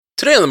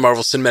Today on the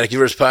Marvel Cinematic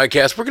Universe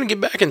podcast, we're going to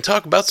get back and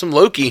talk about some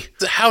Loki.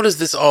 How does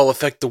this all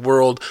affect the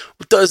world?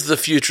 Does the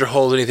future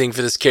hold anything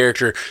for this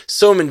character?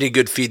 So many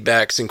good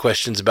feedbacks and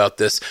questions about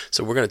this,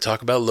 so we're going to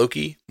talk about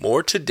Loki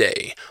more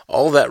today.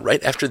 All that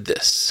right after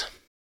this.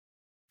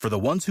 For the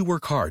ones who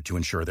work hard to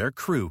ensure their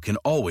crew can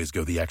always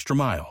go the extra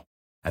mile,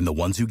 and the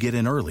ones who get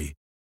in early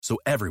so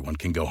everyone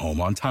can go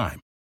home on time,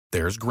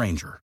 there's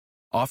Grainger,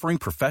 offering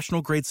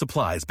professional-grade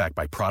supplies backed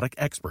by product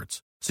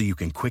experts so you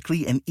can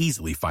quickly and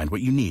easily find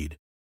what you need.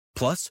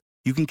 Plus,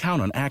 you can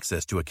count on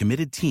access to a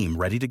committed team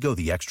ready to go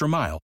the extra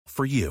mile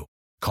for you.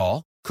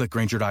 Call, click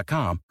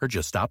Grainger.com, or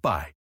just stop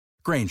by.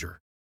 Grainger,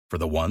 for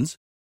the ones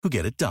who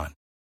get it done.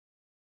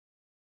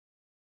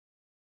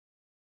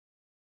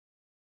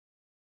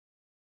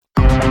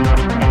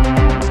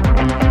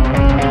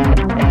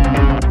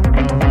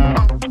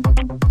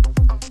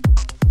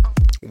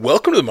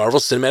 Welcome to the Marvel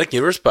Cinematic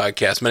Universe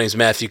podcast. My name is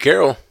Matthew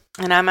Carroll.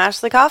 And I'm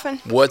Ashley Coffin.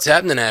 What's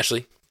happening,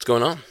 Ashley? What's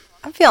going on?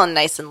 I'm feeling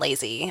nice and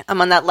lazy.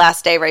 I'm on that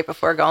last day right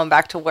before going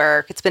back to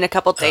work. It's been a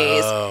couple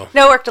days. Oh.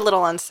 No, I worked a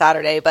little on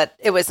Saturday, but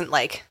it wasn't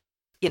like,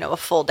 a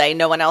full day.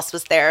 No one else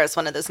was there. It's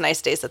one of those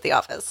nice days at the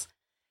office.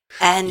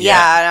 And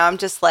yeah, I'm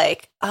just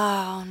like,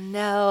 oh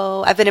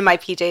no. I've been in my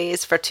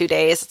PJs for 2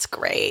 days. It's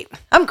great.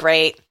 I'm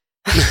great.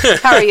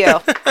 How are you?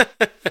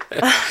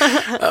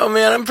 Oh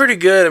man, I'm pretty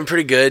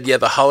good. Yeah,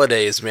 the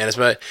holidays, man. It's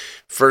my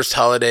first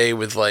holiday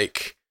with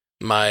like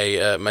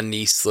my my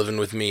niece living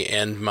with me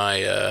and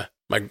my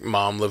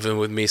mom living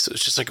with me. So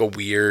it's just like a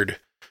weird,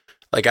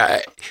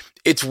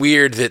 it's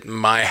weird that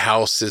my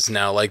house is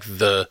now like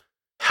the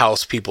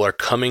house people are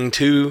coming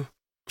to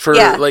for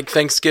like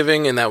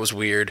Thanksgiving, and that was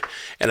weird.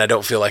 And I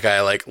don't feel like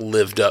I like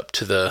lived up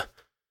to the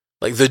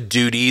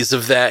duties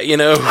of that, Oh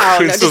no.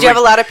 So Did you have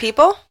a lot of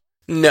people?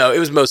 No, it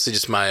was mostly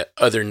just my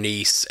other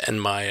niece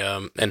and my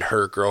and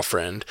her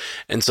girlfriend,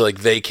 and so like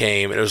they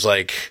came, and it was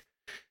like,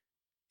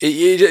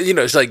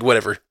 it's like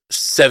whatever,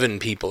 7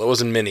 people. It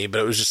wasn't many, but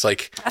it was just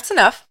like That's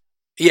enough.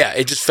 Yeah,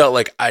 it just felt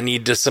like I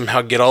need to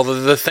somehow get all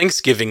the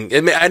Thanksgiving.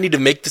 I need to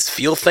make this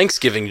feel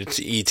Thanksgiving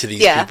to eat to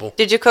these people.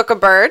 Did you cook a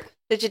bird?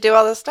 Did you do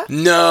all this stuff?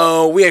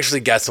 No, we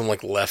actually got some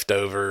like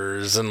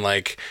leftovers and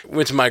like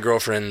went to my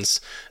girlfriend's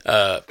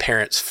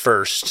parents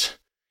first.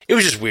 It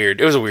was just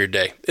weird. It was a weird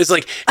day. It's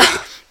like.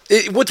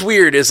 What's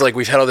weird is like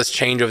we've had all this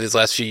change over these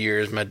last few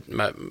years.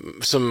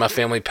 Some of my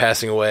family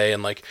passing away,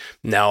 and like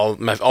now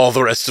all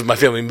the rest of my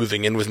family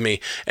moving in with me,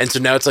 and so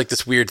now it's like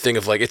this weird thing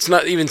of like it's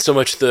not even so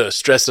much the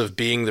stress of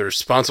being the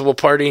responsible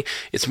party.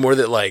 It's more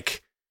that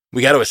like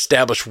we got to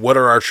establish what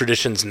are our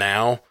traditions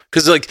now,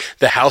 because like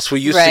the house we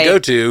used to go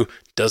to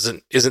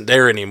isn't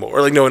there anymore.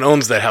 Like no one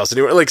owns that house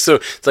anymore. Like so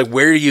it's like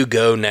where do you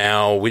go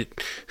now?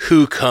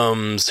 Who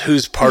comes?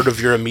 Who's part of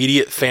your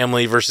immediate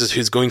family versus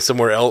who's going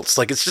somewhere else?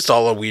 Like it's just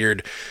all a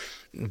weird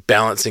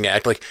balancing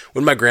act. Like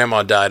when my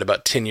grandma died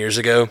about 10 years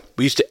ago,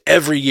 we used to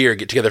every year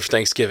get together for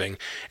Thanksgiving,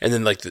 and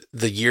then like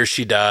the year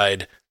she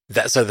died,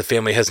 that side of the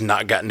family has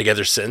not gotten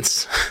together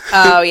since.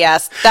 Oh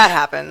yes, that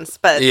happens.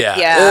 But yeah.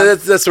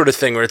 That's that sort of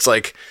thing where it's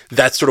like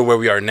that's sort of where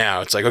we are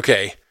now. It's like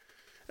okay.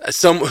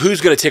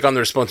 Who's going to take on the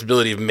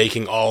responsibility of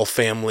making all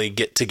family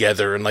get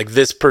together, and like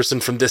this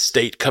person from this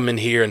state come in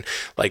here and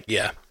like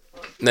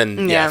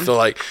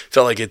I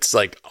feel like it's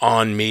like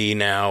on me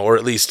now, or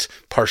at least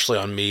partially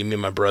on me and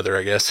my brother,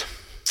 I guess.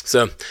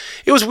 So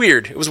it was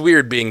weird. It was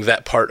weird being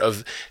that part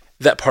of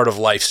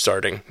life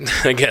starting,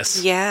 I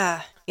guess.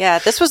 Yeah.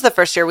 This was the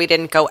first year we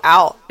didn't go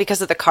out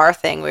because of the car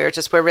thing. We're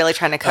really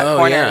trying to cut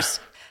corners,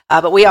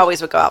 but we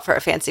always would go out for a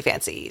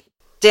fancy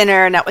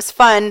dinner, and that was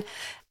fun.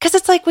 Because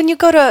it's like when you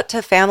go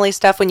to family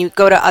stuff, when you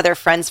go to other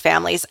friends'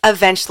 families,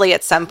 eventually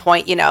at some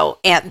point,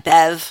 Aunt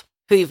Bev,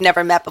 who you've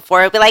never met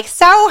before, will be like,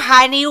 so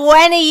honey,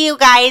 when are you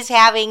guys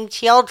having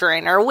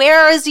children? Or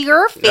where is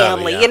your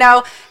family?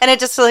 And it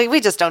just like, we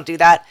just don't do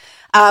that.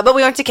 But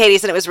we went to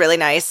Katie's and it was really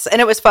nice.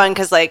 And it was fun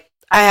because like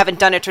I haven't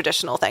done a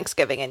traditional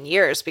Thanksgiving in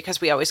years because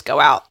we always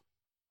go out.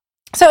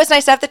 So it was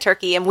nice to have the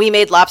turkey, and we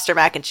made lobster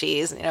mac and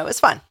cheese. And, it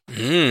was fun.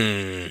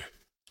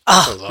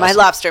 Oh, awesome. My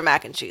lobster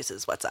mac and cheese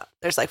is what's up.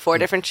 There's like 4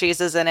 different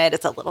cheeses in it.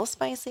 It's a little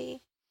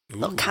spicy, a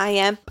little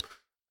cayenne.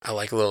 I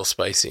like a little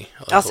spicy.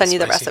 I'll send you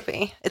the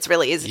recipe. It's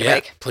really easy to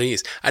make. Yeah,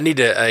 please. I need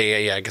to,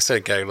 I guess I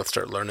got to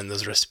start learning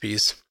those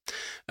recipes.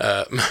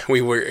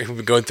 We were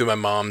going through my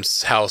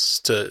mom's house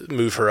to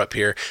move her up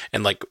here,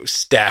 and like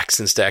stacks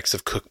and stacks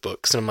of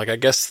cookbooks. And I'm like, I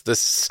guess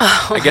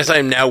I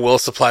am now well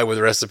supplied with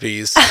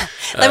recipes.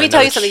 Let me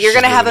tell you something. You're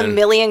going to have a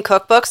million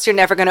cookbooks. You're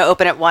never going to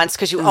open it once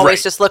because you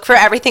always just look for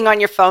everything on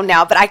your phone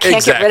now. But I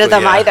can't get rid of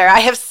them either. I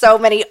have so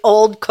many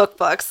old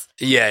cookbooks.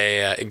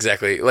 Yeah,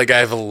 exactly. Like I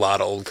have a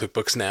lot of old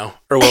cookbooks now,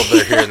 or well,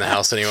 they're here in the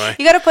house anyway.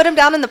 You got to put them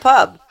down in the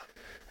pub.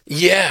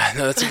 Yeah,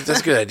 no,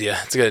 that's a good idea.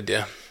 It's a good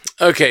idea.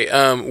 Okay,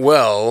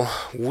 well,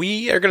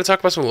 we are going to talk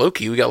about some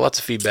Loki. We got lots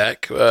of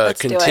feedback.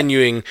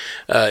 Continuing,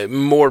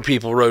 more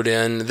people wrote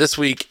in this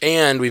week,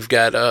 and we've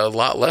got a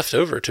lot left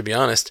over, to be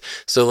honest.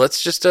 So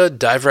let's just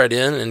dive right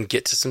in and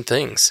get to some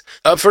things.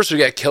 Up first, we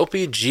got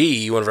Kelpie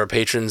G, one of our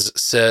patrons,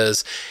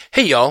 says,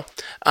 "Hey, y'all,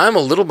 I'm a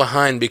little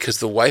behind because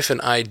the wife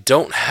and I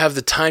don't have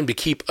the time to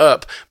keep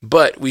up,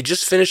 but we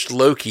just finished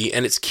Loki,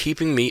 and it's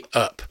keeping me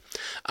up.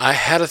 I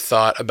had a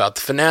thought about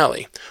the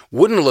finale.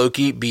 Wouldn't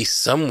Loki be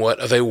somewhat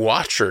of a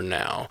watcher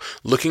now?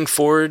 Looking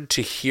forward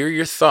to hear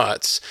your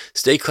thoughts.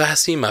 Stay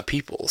classy, my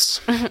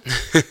peoples."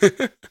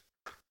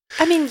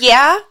 I mean,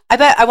 yeah.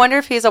 I wonder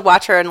if he's a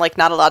watcher and like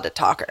not allowed to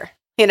talk her.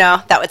 You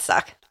know, that would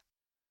suck.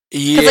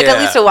 Yeah. Because like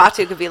at least a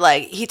Uatu could be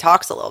like, he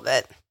talks a little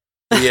bit.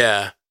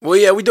 Yeah. Well,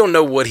 yeah, we don't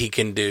know what he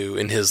can do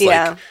in his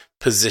like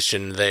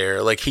position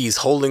there. Like he's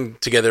holding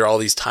together all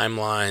these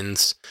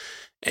timelines,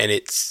 and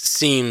it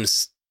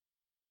seems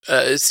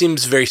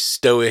very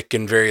stoic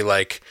and very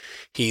like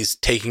he's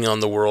taking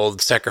on the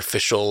world,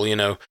 sacrificial, you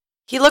know.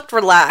 He looked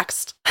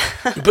relaxed.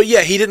 But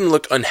yeah, he didn't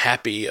look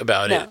unhappy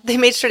about it. They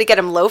made sure to get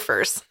him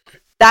loafers.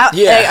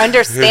 I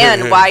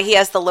understand why he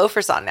has the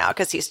loafers on now,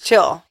 because he's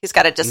chill. He's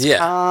got to just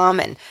calm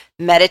and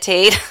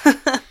meditate.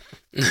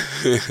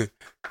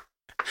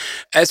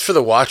 As for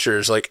the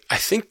Watchers, like I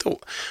think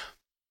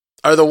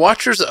are the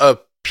Watchers a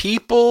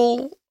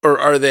people or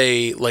are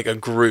they like a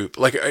group?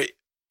 Like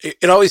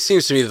it always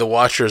seems to me the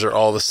Watchers are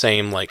all the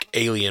same, like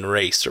alien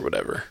race or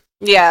whatever.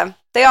 Yeah,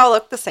 they all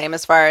look the same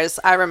as far as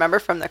I remember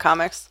from the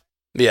comics.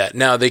 Yeah,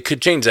 now they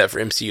could change that for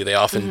MCU. They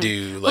often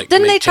do. Like,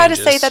 didn't they try to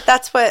say that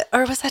that's what,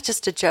 or was that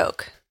just a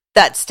joke?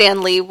 That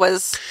Stan Lee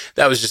was.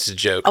 That was just a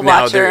joke.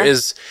 Now there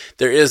is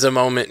a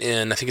moment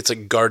in, I think it's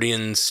like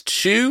Guardians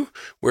 2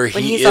 where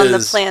he's on the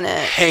planet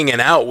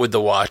hanging out with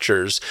the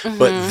Watchers,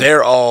 but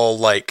they're all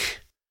like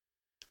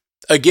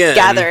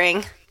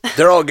gathering.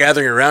 They're all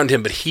gathering around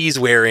him, but he's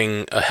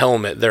wearing a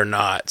helmet. They're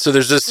not. So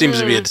there just seems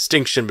to be a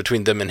distinction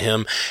between them and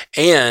him.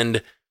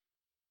 And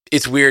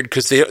it's weird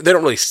because they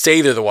don't really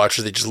say they're the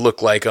Watchers. They just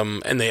look like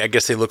them. And I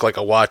guess they look like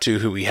a Uatu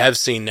who we have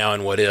seen now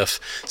in What If.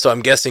 So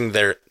I'm guessing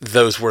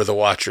those were the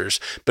Watchers.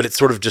 But it's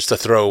sort of just a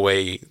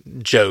throwaway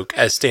joke,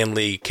 as Stan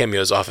Lee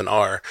cameos often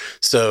are.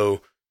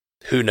 So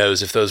who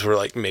knows if those were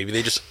like, maybe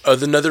they just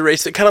are another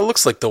race that kind of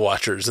looks like the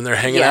Watchers. And they're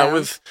hanging out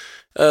with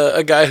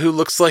a guy who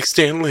looks like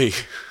Stan Lee.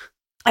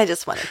 I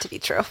just want it to be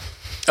true.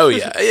 Oh,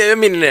 yeah. I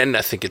mean, and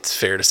I think it's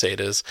fair to say it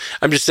is.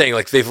 I'm just saying,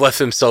 like, they've left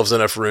themselves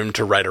enough room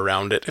to write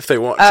around it if they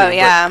want to. Oh,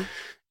 yeah.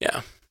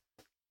 But,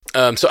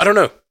 yeah. So I don't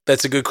know.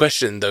 That's a good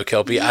question, though,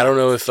 Kelpie. I don't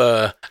know if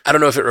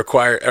a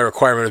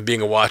requirement of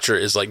being a Watcher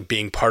is like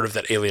being part of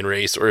that alien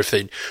race, or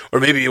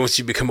maybe once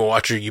you become a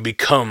Watcher, you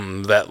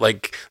become that,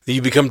 like,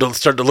 to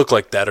start to look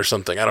like that or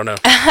something. I don't know.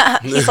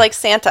 He's like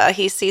Santa.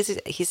 He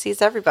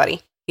sees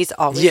everybody. He's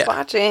always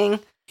watching.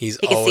 He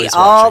can see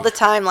all the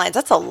timelines.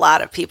 That's a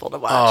lot of people to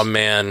watch. Oh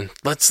man,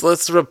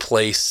 let's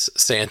replace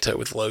Santa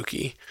with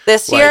Loki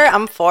this year.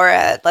 I'm for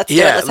it. Let's do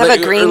it. Let's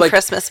have a green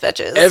Christmas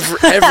bitches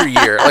every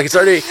year. Like it's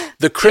already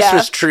the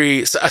Christmas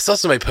tree. So I saw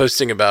somebody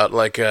posting about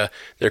like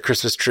their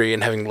Christmas tree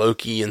and having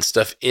Loki and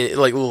stuff in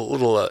like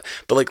little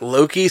but like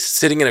Loki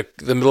sitting in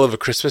the middle of a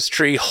Christmas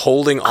tree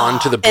holding on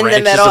to the branches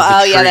in the middle. Of the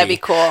tree. Yeah, that'd be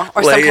cool.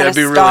 Or like, some kind of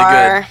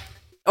star. Really good.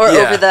 Or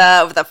over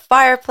the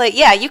fireplace.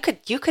 Yeah, you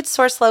could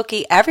source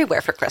Loki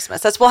everywhere for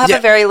Christmas. We'll have a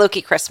very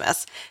Loki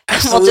Christmas.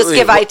 Absolutely. We'll just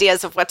give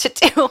ideas of what to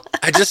do.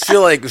 I just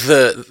feel like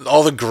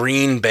all the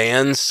green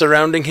bands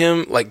surrounding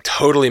him like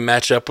totally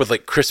match up with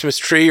like Christmas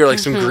tree or like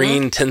some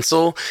green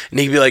tinsel, and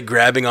he'd be like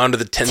grabbing onto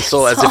the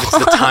tinsel as if it's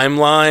the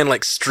timeline,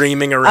 like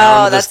streaming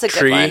around this tree. That's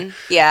a good one.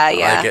 Yeah,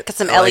 yeah. Got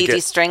some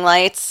LED string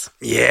lights.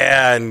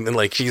 Yeah, and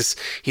like he's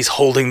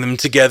holding them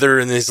together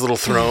in his little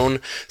throne.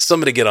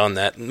 Somebody get on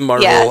that,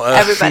 Marvel. Yeah,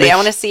 everybody. I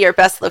want to see your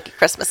best Loki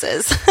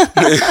Christmases.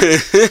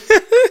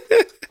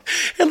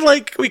 And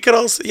like we could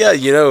also,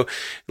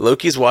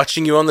 Loki's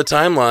watching you on the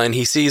timeline.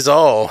 He sees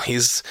all.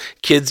 He's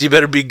kids. You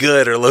better be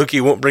good, or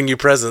Loki won't bring you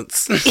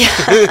presents.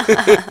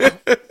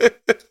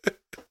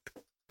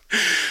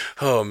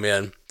 Oh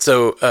man.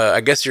 So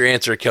I guess your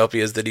answer, Kelpie,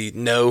 is that he's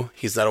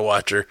not a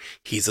Watcher.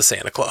 He's a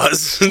Santa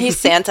Claus. He's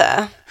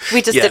Santa.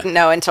 We just didn't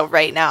know until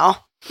right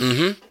now.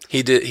 Mm-hmm.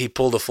 He did. He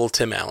pulled a full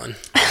Tim Allen.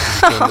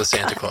 He became the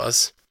Santa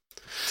Claus.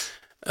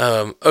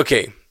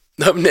 Okay.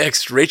 Up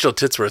next, Rachel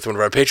Titsworth, one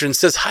of our patrons,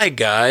 says, "Hi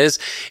guys,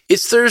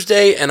 it's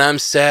Thursday and I'm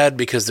sad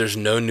because there's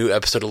no new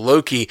episode of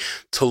Loki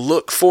to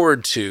look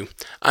forward to.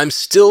 I'm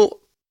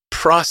still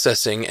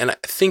processing and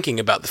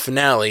thinking about the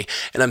finale,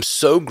 and I'm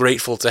so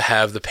grateful to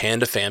have the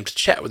Panda fam to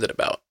chat with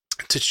about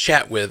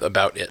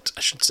it,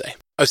 I should say.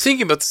 I was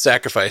thinking about the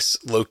sacrifice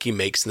Loki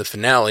makes in the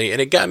finale,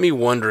 and it got me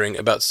wondering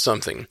about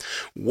something.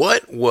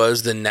 What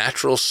was the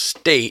natural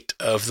state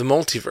of the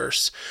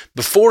multiverse?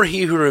 Before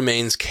He Who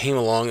Remains came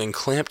along and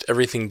clamped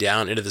everything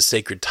down into the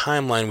sacred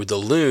timeline with the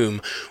loom,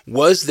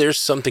 was there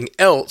something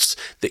else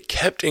that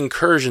kept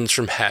incursions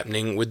from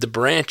happening with the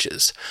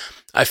branches?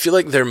 I feel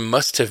like there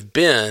must have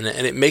been,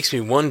 and it makes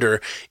me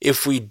wonder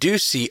if we do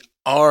see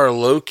our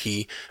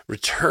Loki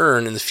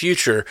return in the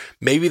future,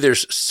 maybe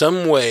there's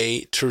some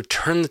way to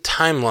return the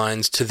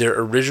timelines to their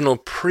original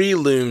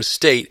pre-Loom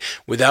state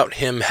without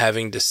him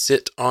having to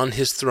sit on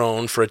his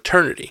throne for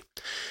eternity.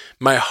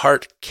 My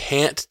heart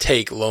can't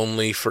take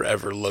lonely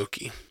forever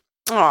Loki.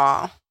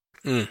 Aw.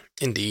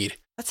 Indeed.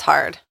 That's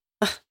hard.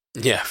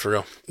 Yeah, for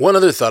real. One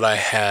other thought I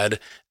had,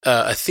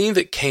 a theme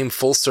that came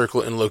full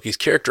circle in Loki's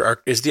character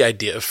arc is the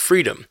idea of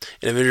freedom.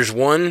 In Avengers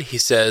 1, he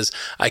says,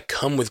 I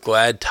come with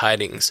glad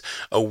tidings,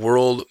 a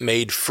world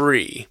made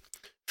free.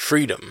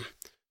 Freedom.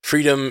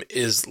 Freedom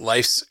is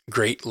life's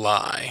great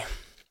lie.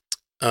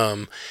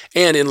 And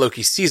in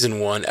Loki Season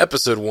 1,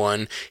 Episode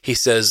 1, he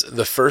says,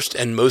 the first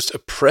and most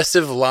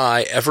oppressive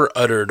lie ever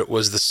uttered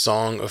was the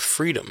song of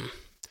freedom.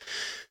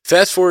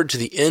 Fast forward to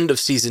the end of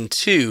Season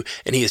 2,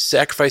 and he is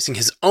sacrificing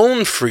his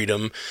own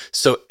freedom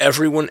so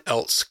everyone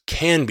else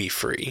can be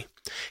free.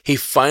 He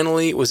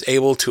finally was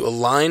able to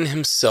align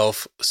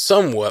himself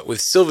somewhat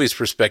with Sylvie's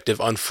perspective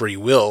on free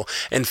will,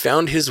 and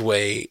found his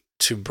way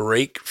to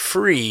break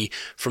free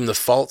from the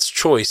false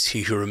choice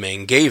He Who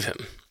Remained gave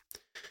him.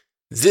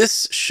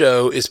 This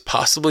show is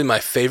possibly my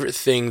favorite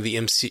thing in the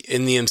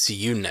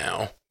MCU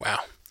now.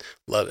 Wow,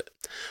 love it.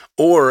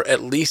 Or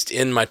at least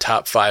in my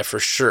top 5 for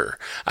sure.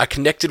 I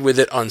connected with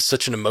it on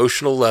such an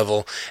emotional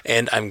level,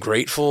 and I'm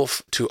grateful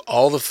to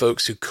all the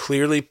folks who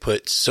clearly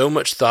put so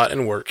much thought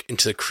and work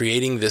into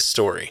creating this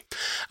story.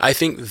 I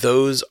think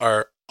those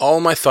are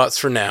all my thoughts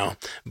for now,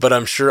 but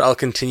I'm sure I'll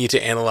continue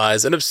to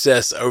analyze and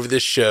obsess over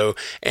this show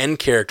and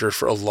character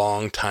for a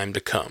long time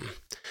to come.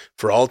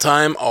 For all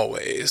time,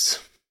 always.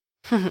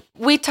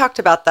 We talked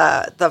about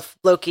the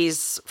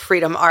Loki's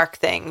freedom arc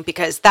thing,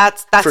 because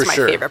that's my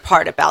favorite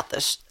part about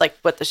this, like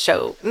what the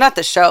show, not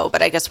the show,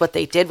 but I guess what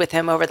they did with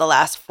him over the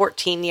last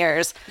 14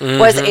 years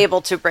was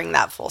able to bring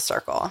that full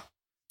circle.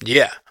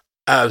 Yeah,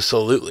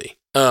 absolutely.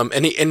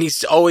 And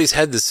he's always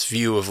had this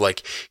view of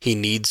like he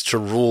needs to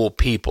rule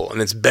people, and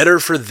it's better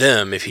for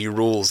them if he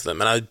rules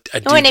them. And I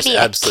do just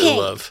absolutely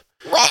love.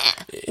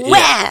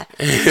 Wah.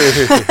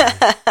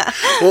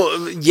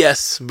 Well,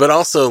 yes, but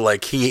also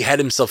like he had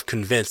himself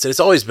convinced, and it's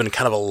always been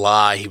kind of a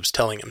lie he was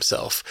telling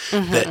himself,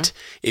 that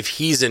if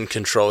he's in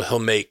control, he'll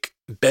make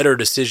better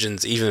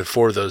decisions even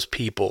for those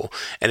people.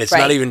 And it's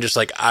not even just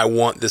like, I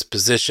want this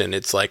position.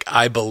 It's like,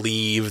 I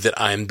believe that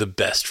I'm the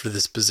best for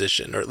this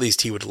position, or at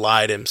least he would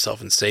lie to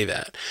himself and say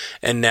that.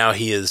 And now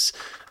he has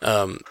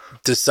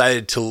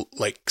decided to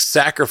like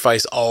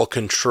sacrifice all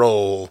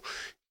control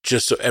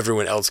just so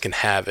everyone else can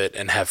have it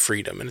and have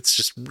freedom. And it's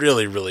just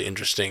really, really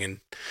interesting and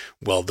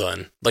well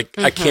done. Like,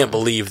 I can't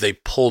believe they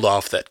pulled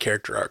off that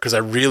character arc, because I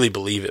really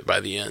believe it by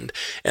the end.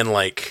 And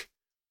like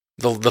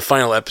the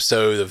final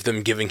episode of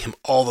them giving him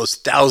all those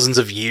thousands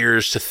of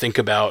years to think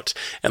about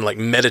and like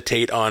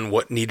meditate on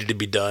what needed to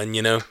be done,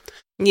 you know?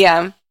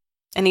 Yeah.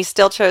 And he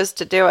still chose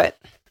to do it.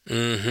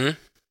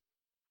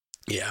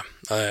 Yeah,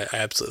 I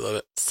absolutely love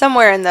it.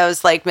 Somewhere in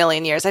those like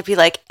million years, I'd be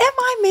like, am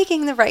I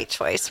making the right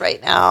choice right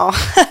now?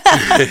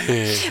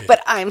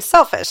 But I'm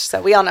selfish,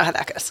 so we all know how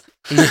that goes.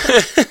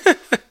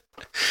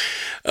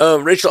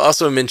 Rachel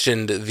also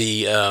mentioned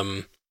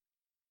the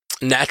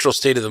natural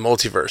state of the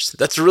multiverse.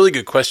 That's a really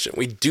good question.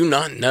 We do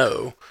not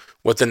know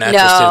what the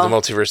natural state of the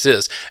multiverse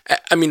is.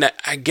 I mean,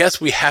 I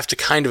guess we have to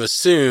kind of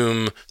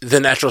assume the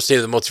natural state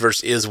of the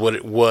multiverse is what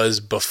it was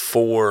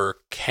before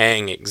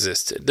Kang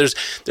existed.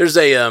 There's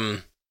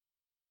a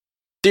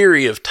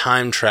theory of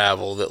time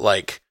travel that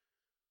like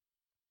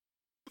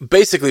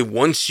basically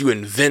once you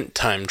invent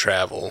time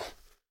travel,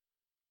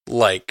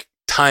 like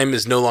time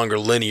is no longer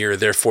linear,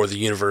 therefore the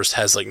universe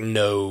has like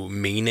no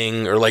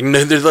meaning, or like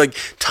no, there's like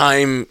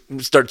time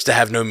starts to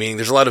have no meaning.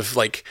 There's a lot of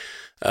like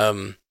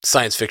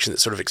science fiction that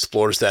sort of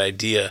explores that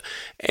idea,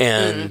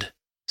 and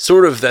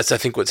sort of that's I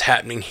think what's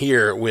happening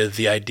here with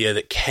the idea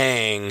that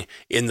Kang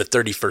in the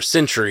 31st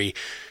century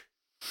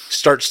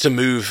starts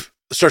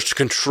to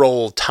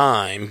control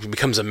time,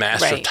 becomes a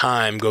master of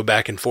time, go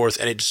back and forth,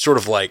 and it just sort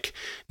of like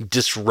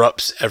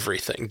disrupts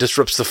everything,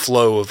 disrupts the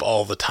flow of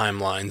all the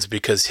timelines,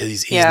 because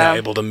he's now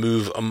able to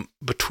move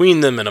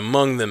between them and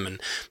among them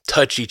and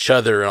touch each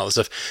other and all this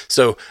stuff.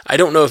 So I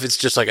don't know if it's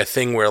just like a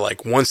thing where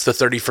like once the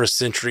 31st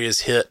century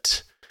is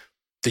hit,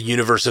 the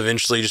universe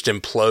eventually just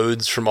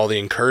implodes from all the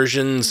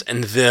incursions,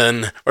 and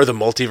then, or the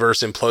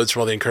multiverse implodes from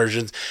all the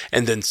incursions,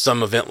 and then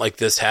some event like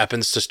this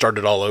happens to start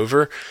it all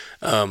over.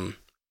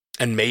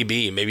 And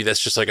maybe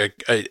that's just like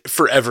a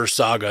forever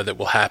saga that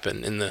will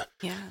happen in the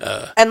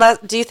and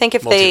do you think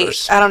if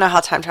multiverse. I don't know how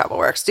time travel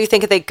works. Do you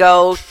think if they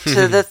go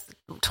to the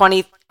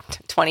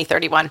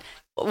 2031,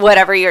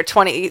 whatever year,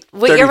 what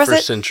year was it?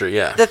 31st century,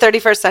 yeah. The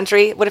 31st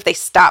century. What if they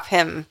stop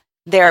him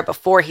there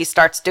before he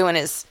starts doing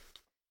his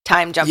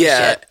time jumping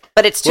shit?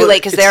 But it's too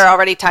late because they're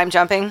already time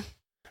jumping?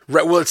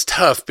 Right. Well, it's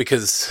tough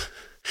because,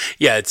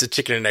 it's a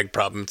chicken and egg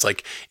problem. It's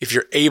like if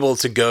you're able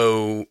to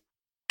go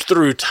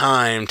through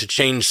time to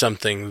change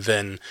something,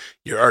 then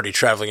you're already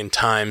traveling in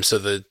time, so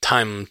the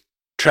time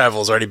travel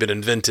has already been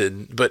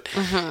invented. But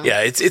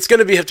it's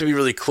going to have to be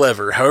really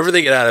clever. However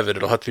they get out of it,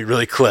 it'll have to be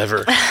really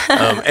clever.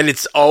 And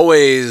it's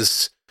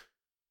always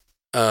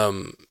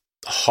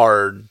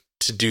hard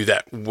to do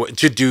that,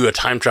 to do a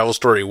time travel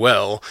story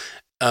well.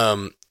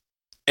 And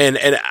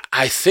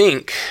I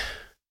think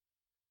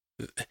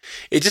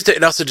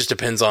it also just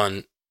depends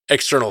on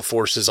external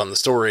forces on the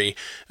story,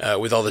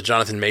 with all the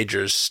Jonathan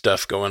Majors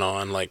stuff going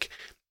on. Like,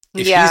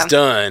 if he's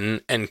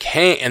done and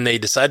they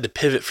decide to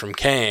pivot from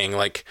Kang,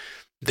 like,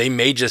 they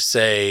may just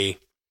say,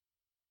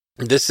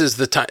 this is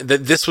the time,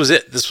 that this was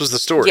it. This was the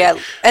story. Yeah.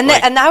 And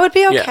like, and that would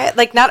be okay. Yeah.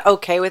 Like, not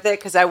okay with it,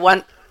 because I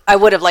would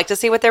have liked to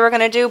see what they were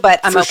going to do, but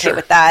I'm okay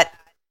with that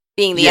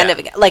being the end of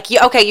it. Like,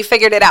 you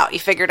figured it out. You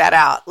figured that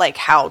out, like,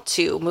 how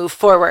to move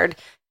forward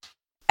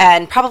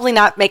and probably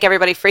not make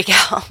everybody freak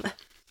out.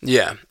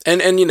 Yeah.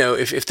 And you know,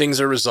 if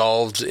things are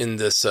resolved in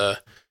this,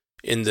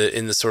 in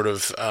the sort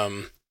of,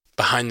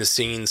 behind the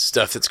scenes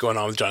stuff that's going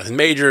on with Jonathan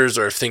Majors,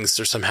 or if things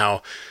are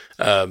somehow,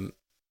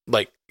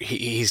 like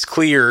he's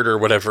cleared or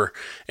whatever,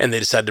 and they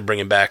decide to bring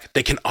him back,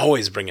 they can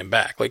always bring him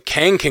back. Like,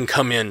 Kang can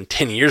come in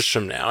 10 years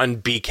from now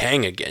and be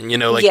Kang again, you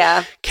know,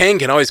 like Kang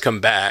can always come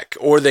back,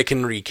 or they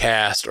can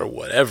recast or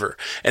whatever.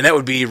 And that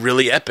would be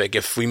really epic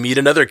if we meet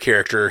another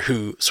character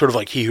who sort of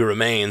like He Who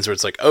Remains, where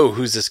it's like, oh,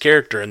 who's this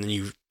character? And then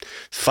you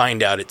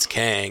find out it's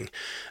Kang.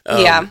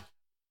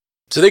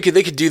 So they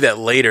could do that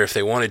later if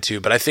they wanted to,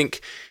 but I think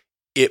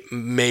it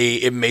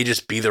may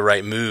just be the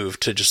right move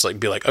to just like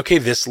be like, okay,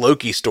 this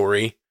Loki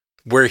story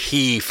where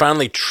he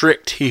finally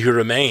tricked He Who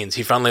Remains,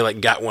 he finally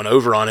like got one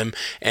over on him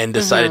and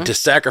decided to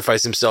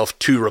sacrifice himself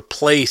to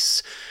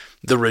replace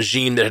the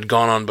regime that had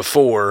gone on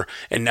before,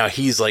 and now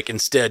he's like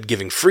instead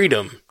giving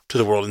freedom to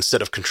the world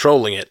instead of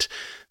controlling it.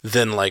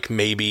 Then like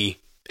maybe,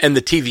 and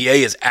the TVA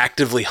is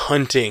actively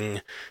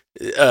hunting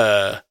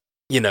Kangs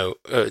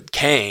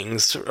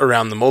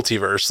around the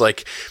multiverse.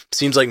 Like,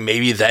 seems like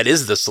maybe that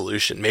is the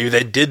solution. Maybe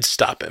they did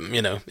stop him,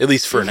 you know, at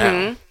least for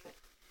now.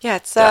 Yeah,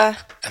 it's I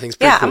think it's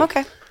pretty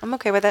cool. I'm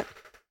okay with it.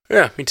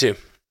 Yeah, me too.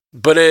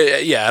 But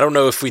I don't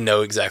know if we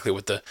know exactly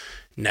what the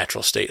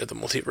natural state of the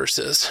multiverse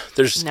is.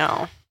 There's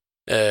no.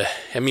 I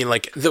mean,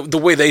 like the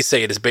way they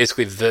say it is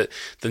basically the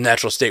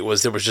natural state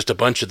was there was just a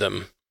bunch of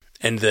them,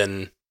 and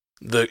then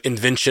the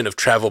invention of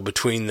travel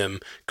between them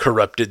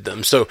corrupted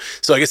them. So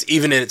I guess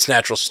even in its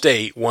natural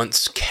state,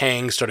 once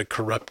Kang started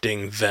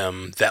corrupting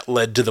them, that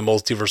led to the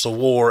multiversal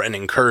war and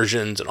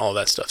incursions and all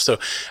that stuff. So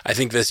I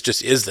think this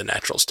just is the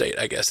natural state,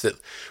 I guess, that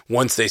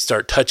once they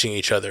start touching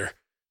each other,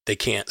 they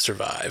can't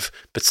survive.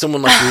 But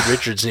someone like Reed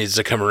Richards needs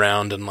to come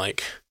around and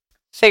like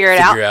figure it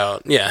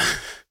out. Yeah.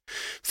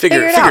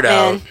 Figure it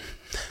out.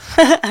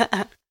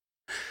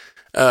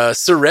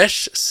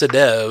 Suresh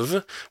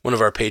Sadev, one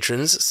of our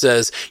patrons,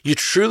 says, you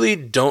truly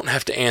don't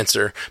have to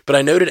answer, but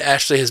I noted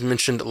Ashley has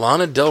mentioned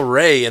Lana Del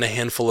Rey in a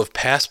handful of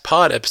past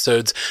pod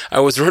episodes. I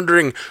was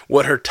wondering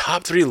what her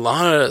top 3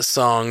 Lana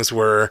songs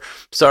were.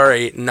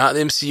 Sorry, not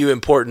MCU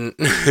important,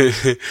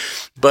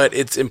 but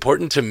it's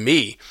important to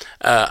me.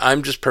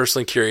 I'm just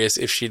personally curious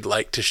if she'd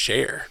like to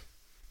share.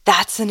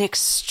 That's an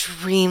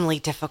extremely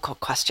difficult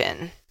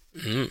question.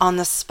 On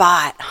the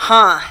spot,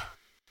 huh?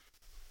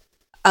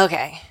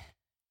 Okay.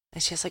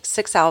 She has like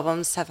 6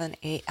 albums, 7,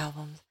 8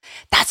 albums.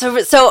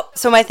 So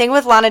my thing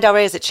with Lana Del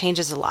Rey is it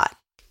changes a lot.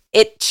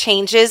 It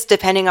changes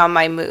depending on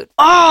my mood.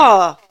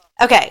 Oh,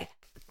 okay.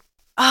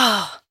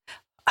 Oh.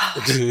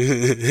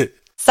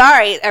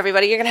 Sorry,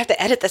 everybody. You're going to have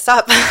to edit this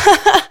up.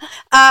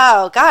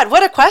 Oh, God.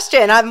 What a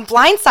question. I'm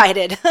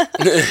blindsided.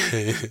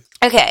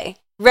 Okay.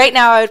 Right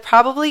now, I would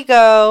probably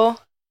go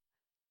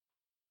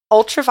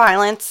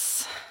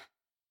Ultraviolence,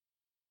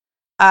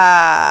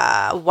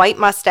 White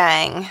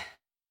Mustang,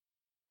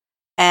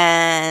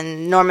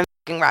 and Norman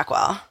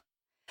Rockwell.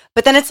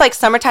 But then it's like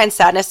Summertime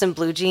Sadness and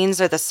Blue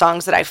Jeans are the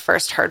songs that I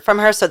first heard from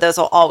her, so those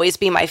will always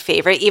be my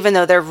favorite, even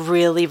though they're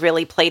really,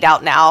 really played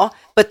out now.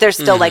 But they're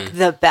still like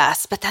the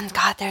best. But then,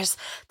 God, there's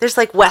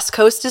like West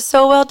Coast is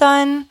so well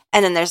done,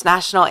 and then there's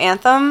National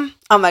Anthem.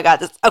 Oh my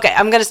God. Okay,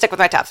 I'm gonna stick with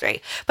my top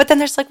 3. But then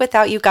there's like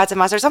Without You, Gods and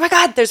Monsters. Oh my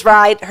God, there's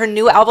Ride. Her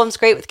new album's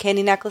great with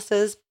Candy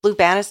Necklaces, Blue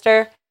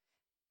Bannister.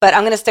 But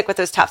I'm gonna stick with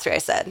those top 3 I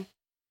said.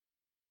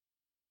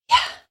 Yeah.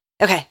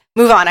 Okay,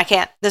 move on. I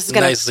can't. This is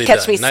going to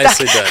catch me stuck.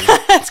 Nicely done.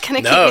 It's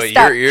going to keep me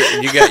stuck.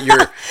 You got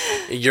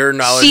your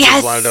knowledge she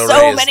of Lana Del Rey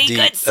so is many deep.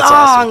 good That's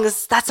awesome.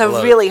 songs. That's a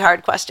really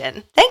hard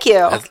question. Thank you.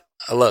 I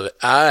love it.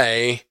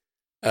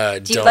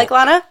 Do you like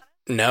Lana?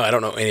 No, I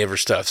don't know any of her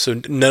stuff.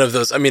 So none of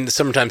those. I mean, the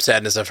Summertime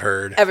Sadness I've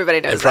heard.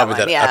 Everybody knows probably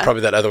that one, yeah.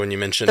 Probably that other one you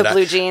mentioned. The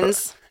Blue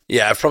Jeans.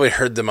 Yeah, I've probably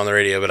heard them on the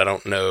radio, but I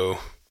don't know,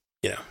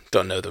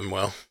 don't know them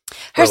well.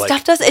 Her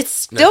stuff does. It's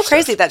still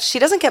crazy that she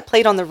doesn't get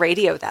played on the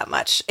radio that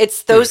much.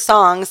 It's those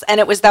songs,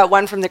 and it was that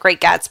one from The Great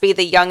Gatsby,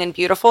 the Young and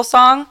Beautiful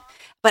song.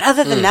 But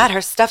other than that,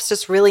 her stuff's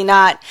just really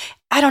not.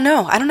 I don't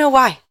know. I don't know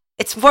why.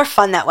 It's more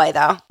fun that way,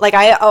 though. Like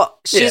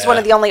she's one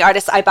of the only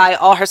artists I buy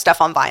all her stuff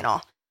on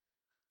vinyl.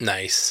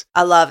 Nice.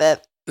 I love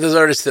it. Those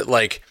artists that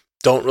like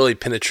don't really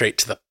penetrate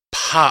to the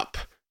pop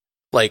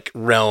like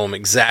realm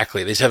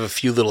exactly. They just have a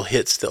few little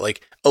hits that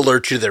like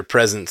alert you to their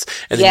presence,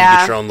 and then you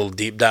get your own little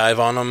deep dive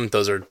on them.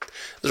 Those are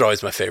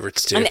always my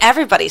favorites too. And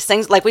everybody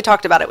sings, like we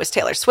talked about. It was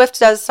Taylor Swift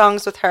does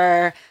songs with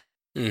her.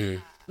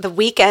 The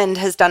Weeknd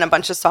has done a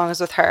bunch of songs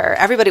with her.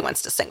 Everybody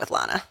wants to sing with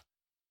Lana.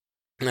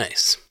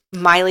 Nice.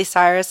 Miley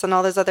Cyrus and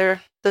all those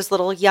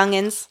little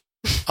youngins.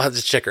 I'll have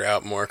to check her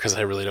out more because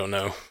I really don't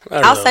know.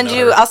 I'll send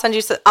you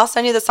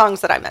the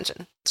songs that I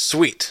mentioned.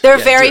 Sweet. They're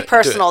very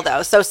personal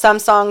though. So some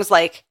songs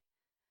like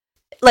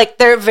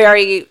they're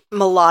very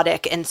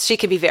melodic, and she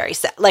can be very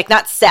sad. Like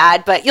not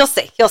sad, but you'll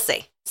see.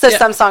 So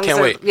some songs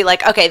be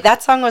like, okay,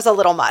 that song was a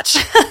little much.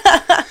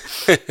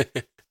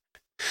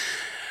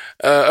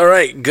 All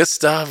right,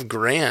 Gustav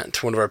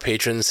Grant, one of our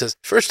patrons, says,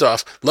 first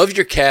off, love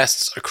your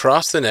casts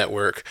across the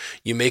network.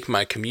 You make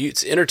my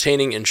commutes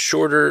entertaining and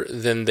shorter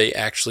than they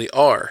actually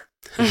are.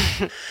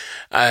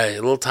 A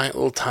little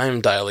time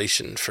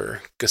dilation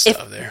for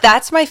Gustav there.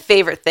 That's my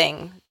favorite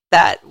thing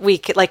that we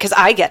could, like, because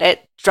I get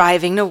it,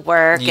 driving to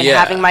work and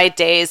having my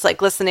days,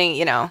 like listening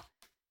to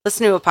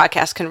a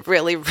podcast can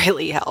really,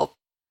 really help.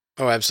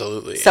 Oh,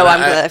 absolutely. So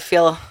I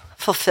feel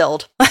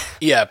fulfilled.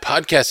 Yeah,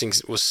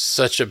 podcasting was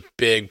such a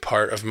big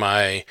part of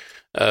my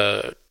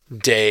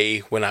day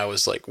when I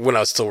was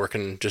still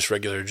working just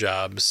regular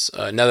jobs.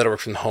 Now that I work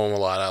from home a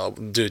lot, I'll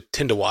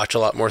tend to watch a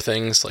lot more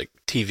things like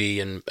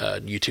TV and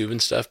YouTube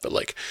and stuff. But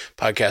like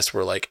podcasts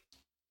were like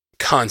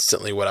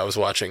constantly what I was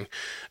watching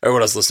or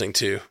what I was listening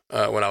to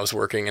when I was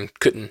working and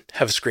couldn't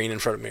have a screen in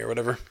front of me or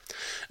whatever.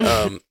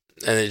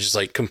 And it just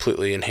like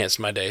completely enhanced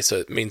my day. So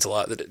it means a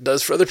lot that it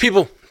does for other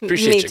people.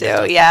 Appreciate you.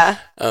 Me too, yeah.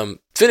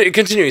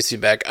 Continuing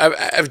feedback.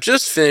 I've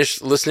just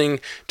finished listening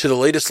to the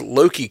latest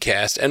Loki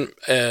cast and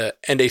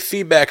a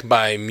feedback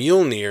by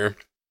Mjolnir.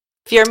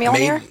 Fear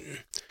Mjolnir?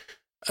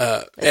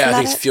 I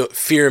think it's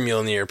Fear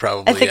Mjolnir,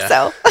 probably. I think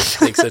so. I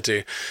think so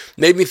too.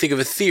 Made me think of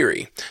a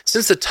theory.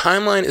 Since the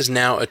timeline is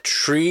now a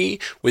tree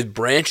with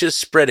branches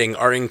spreading,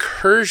 are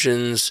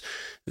incursions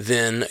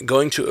then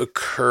going to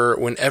occur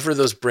whenever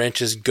those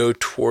branches go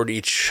toward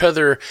each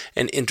other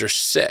and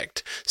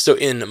intersect? So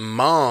in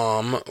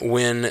Mom,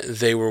 when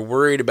they were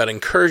worried about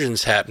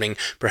incursions happening,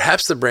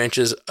 perhaps the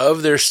branches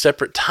of their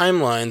separate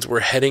timelines were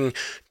heading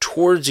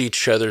towards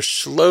each other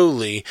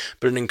slowly,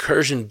 but an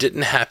incursion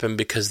didn't happen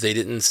because they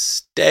didn't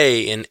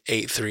stay in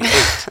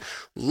 838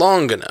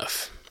 long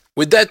enough.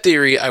 With that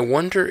theory, I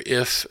wonder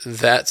if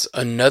that's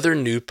another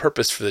new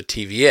purpose for the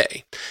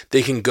TVA.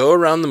 They can go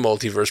around the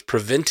multiverse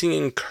preventing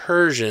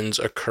incursions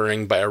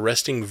occurring by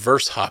arresting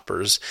verse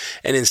hoppers,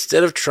 and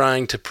instead of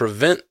trying to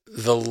prevent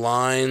the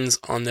lines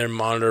on their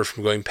monitor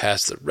from going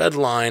past the red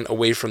line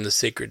away from the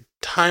sacred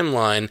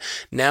timeline,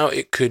 now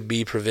it could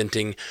be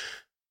prevention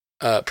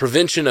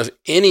of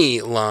any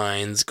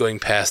lines going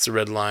past the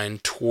red line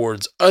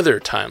towards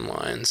other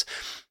timelines.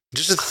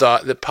 Just a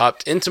thought that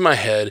popped into my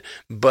head,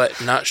 but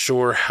not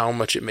sure how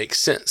much it makes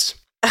sense.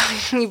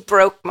 You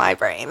broke my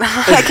brain.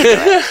 I can do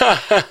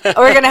it.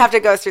 We're going to have to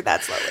go through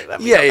that slowly.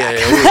 We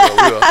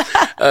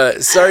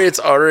will. Sorry it's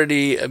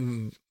already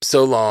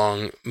so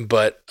long,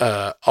 but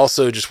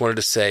also just wanted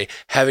to say,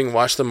 having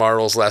watched The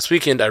Marvels last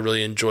weekend, I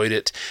really enjoyed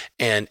it,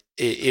 and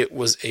it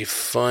was a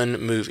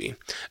fun movie.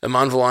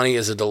 Iman Vellani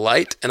is a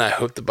delight, and I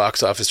hope the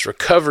box office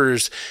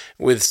recovers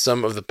with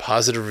some of the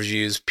positive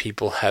reviews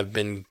people have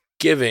been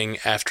giving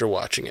after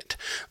watching it.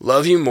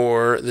 Love you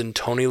more than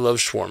Tony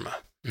loves shawarma.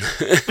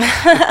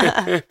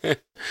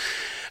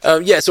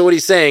 So what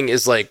he's saying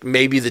is like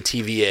maybe the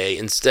TVA,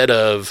 instead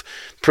of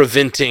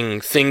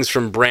preventing things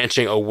from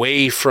branching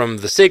away from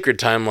the sacred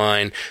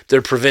timeline,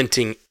 they're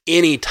preventing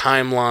any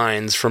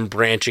timelines from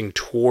branching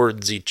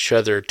towards each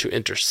other to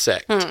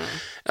intersect.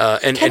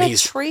 The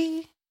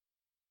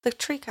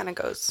tree kind of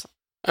goes.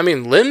 I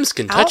mean, limbs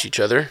can touch each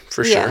other,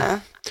 for yeah.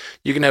 sure.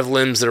 You can have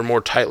limbs that are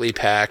more tightly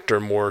packed or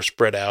more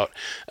spread out,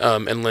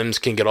 and limbs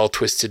can get all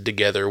twisted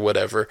together,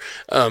 whatever,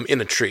 in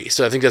a tree.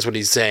 So I think that's what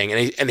he's saying.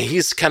 And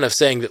he's kind of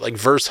saying that, like,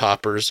 verse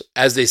hoppers,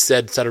 as they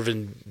said sort of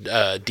in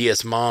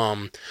DS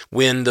Mom,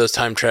 when those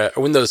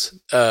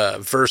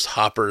verse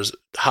hoppers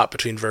hop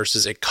between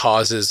verses, it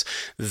causes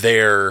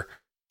their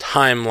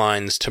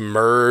timelines to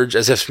merge,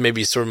 as if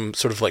maybe some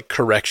sort of like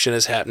correction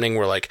is happening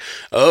where like,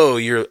 oh,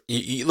 you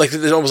like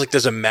there's almost like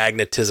there's a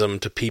magnetism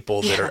to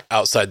people that are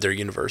outside their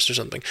universe or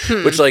something,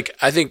 which like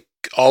I think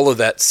all of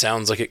that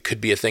sounds like it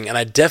could be a thing. And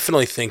I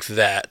definitely think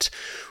that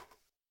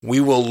we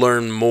will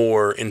learn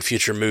more in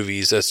future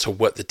movies as to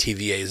what the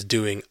TVA is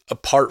doing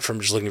apart from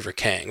just looking for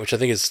Kang, which I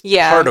think is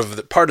part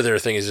of their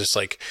thing is just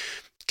like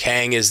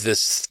Kang is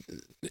this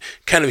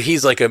kind of,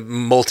 he's like a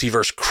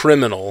multiverse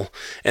criminal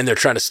and they're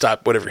trying to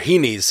stop whatever he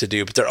needs to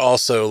do, but they're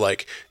also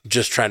like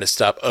just trying to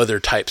stop other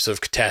types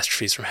of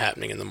catastrophes from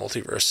happening in the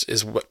multiverse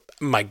is what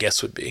my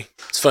guess would be.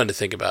 It's fun to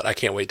think about. I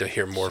can't wait to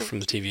hear more from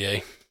the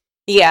TVA.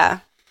 Yeah.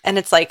 And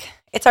it's like,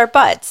 it's our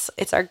buds.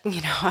 It's our,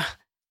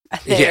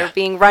 they're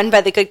being run by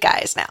the good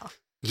guys now.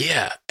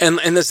 Yeah. And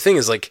this thing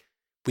is like,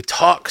 we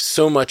talk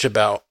so much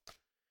about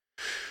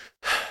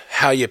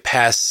how you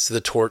pass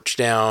the torch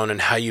down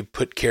and how you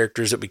put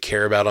characters that we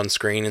care about on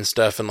screen and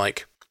stuff. And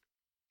like,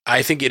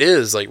 I think it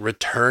is like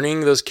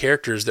returning those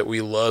characters that we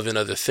love in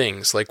other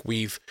things. Like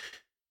we've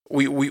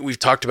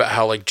talked about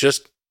how like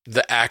just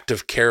the act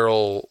of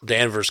Carol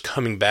Danvers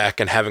coming back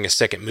and having a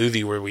second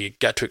movie where we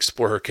got to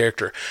explore her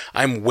character,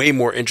 I'm way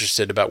more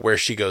interested about where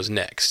she goes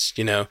next.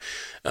 You know,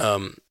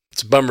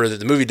 it's a bummer that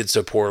the movie did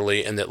so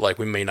poorly and that like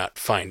we may not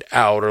find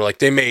out, or like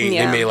they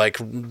may like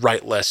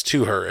write less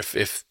to her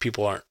if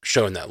people aren't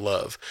showing that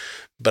love.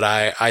 But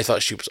I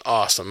thought she was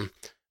awesome.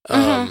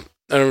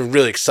 And I'm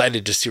really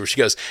excited to see where she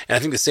goes. And I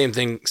think the same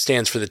thing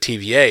stands for the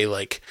TVA.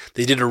 Like,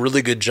 they did a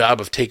really good job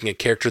of taking a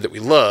character that we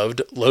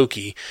loved,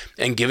 Loki,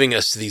 and giving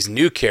us these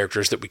new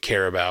characters that we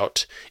care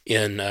about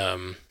in,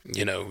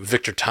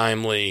 Victor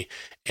Timely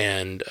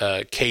and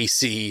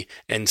Casey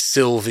and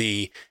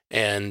Sylvie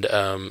and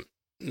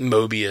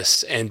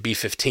Mobius and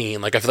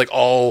B-15. Like, I feel like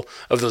all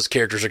of those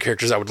characters are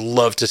characters I would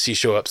love to see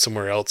show up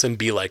somewhere else and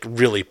be, like,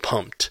 really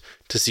pumped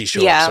to see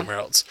show up somewhere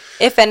else.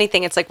 If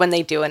anything, it's like when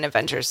they do an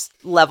Avengers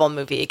level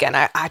movie again,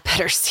 I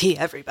better see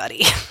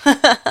everybody.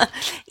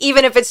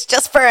 Even if it's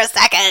just for a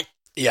second.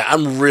 Yeah,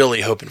 I'm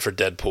really hoping for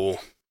Deadpool.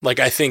 Like,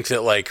 I think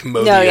that, like,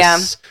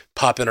 Mobius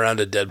popping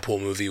around a Deadpool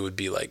movie would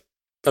be, like,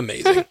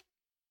 amazing.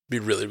 Be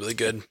really, really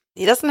good.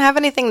 He doesn't have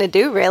anything to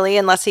do, really,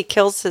 unless he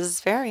kills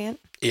his variant.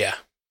 Yeah,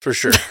 for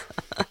sure.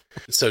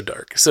 It's so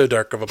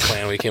dark of a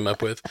plan we came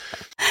up with.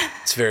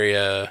 It's very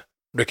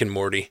Rick and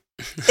Morty.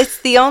 It's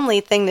the only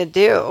thing to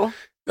do.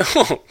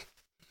 Oh,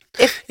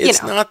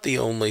 it's not the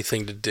only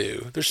thing to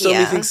do. There's so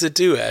many things to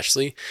do,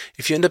 Ashley.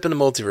 If you end up in a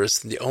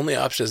multiverse, the only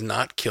option is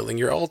not killing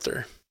your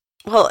alter.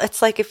 Well,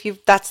 it's like if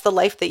that's the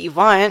life that you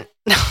want,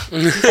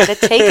 you gotta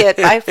take it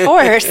by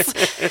force.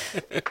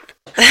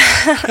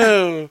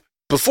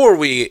 Before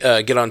we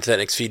get on to that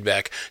next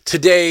feedback,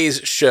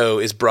 today's show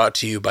is brought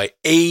to you by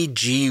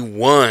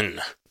AG1,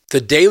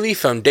 the daily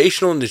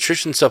foundational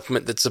nutrition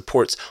supplement that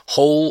supports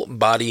whole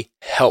body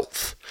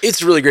health.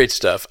 It's really great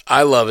stuff.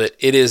 I love it.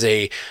 It is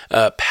a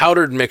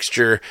powdered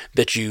mixture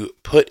that you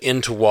put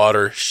into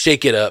water,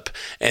 shake it up,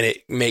 and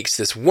it makes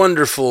this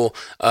wonderful,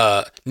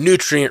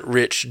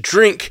 nutrient-rich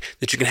drink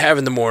that you can have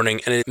in the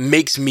morning, and it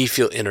makes me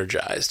feel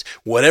energized.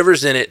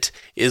 Whatever's in it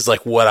is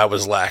like what I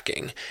was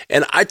lacking.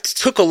 And I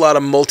took a lot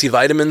of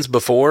multivitamins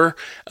before,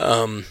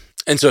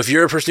 and so if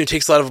you're a person who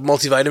takes a lot of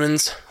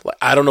multivitamins,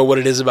 I don't know what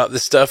it is about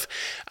this stuff.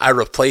 I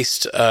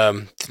replaced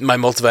my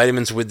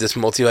multivitamins with this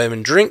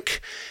multivitamin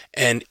drink,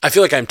 and I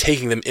feel like I'm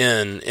taking them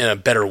in a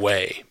better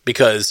way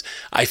because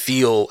I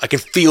can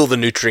feel the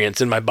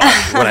nutrients in my body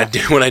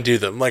when I do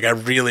them. Like, I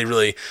really,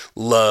 really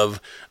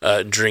love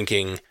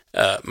drinking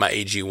my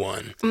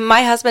AG1.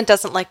 My husband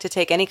doesn't like to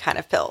take any kind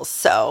of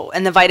pills.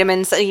 And the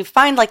vitamins, you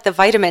find like the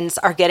vitamins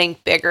are getting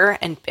bigger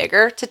and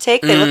bigger to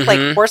take. They look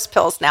like horse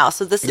pills now.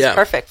 So this is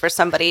perfect for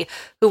somebody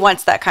who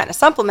wants that kind of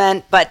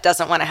supplement, but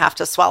doesn't want to have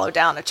to swallow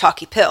down a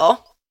chalky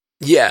pill.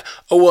 Yeah.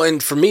 Oh, well,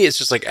 and for me, it's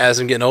just like, as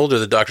I'm getting older,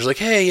 the doctor's like,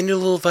 hey, you need a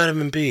little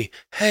vitamin B.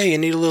 Hey, you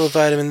need a little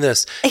vitamin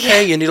this.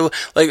 Hey, you need a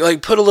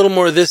like put a little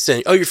more of this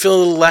in. Oh, you're feeling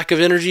a little lack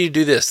of energy?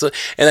 Do this. And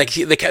like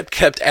they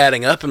kept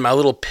adding up, and my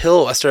little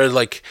pill, I started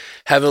like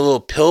having a little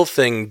pill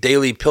thing,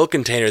 daily pill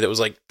container that was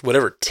like,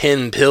 whatever,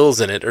 10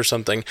 pills in it or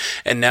something.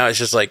 And now it's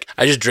just like,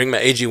 I just drink my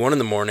AG1 in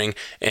the morning,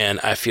 and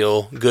I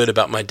feel good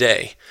about my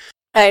day.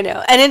 I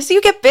know. And as you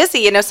get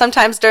busy,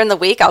 sometimes during the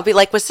week, I'll be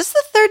like, was this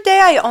the third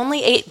day I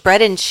only ate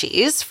bread and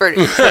cheese for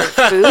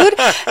food?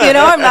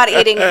 I'm not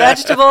eating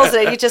vegetables.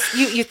 And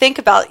you think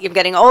about, you're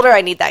getting older. I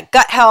need that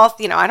gut health.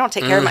 I don't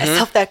take care of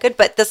myself that good,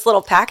 but this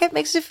little packet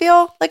makes you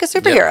feel like a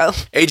superhero.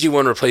 Yep.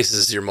 AG1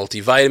 replaces your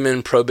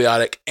multivitamin,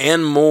 probiotic,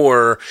 and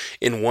more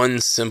in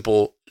one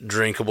simple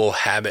drinkable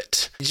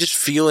habit. Just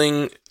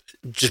feeling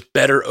just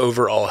better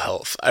overall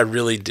health. I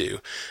really do.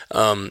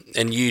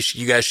 And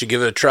you guys should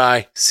give it a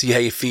try, see how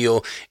you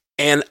feel.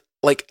 And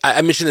like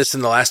I mentioned this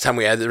in the last time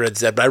we had the Red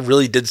Zed, but I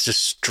really did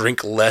just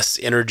drink less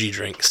energy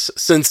drinks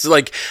since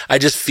like I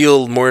just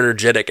feel more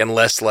energetic and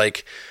less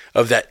like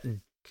of that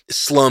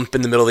slump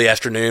in the middle of the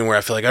afternoon where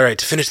I feel like, all right,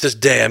 to finish this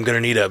day, I'm going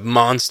to need a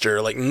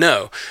monster. Like,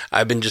 no,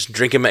 I've been just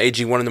drinking my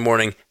AG1 in the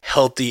morning,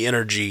 healthy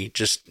energy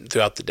just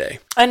throughout the day.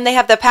 And they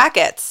have the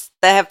packets.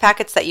 They have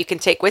packets that you can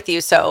take with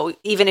you. So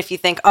even if you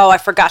think, oh, I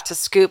forgot to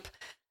scoop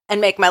and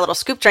make my little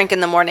scoop drink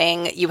in the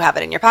morning, you have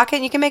it in your pocket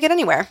and you can make it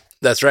anywhere.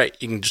 That's right.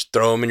 You can just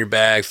throw them in your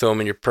bag, throw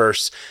them in your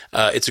purse.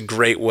 It's a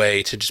great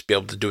way to just be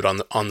able to do it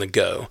on the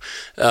go.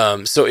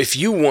 So if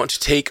you want to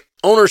take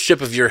ownership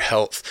of your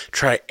health,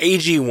 try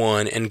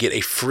AG1 and get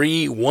a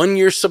free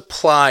 1-year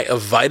supply of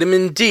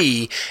vitamin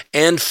D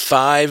and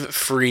 5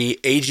 free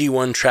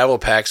AG1 travel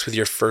packs with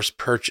your first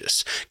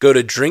purchase. Go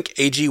to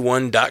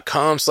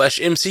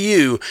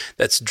drinkag1.com/MCU.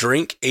 That's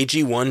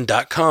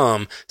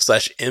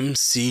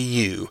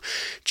drinkag1.com/MCU.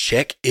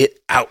 Check it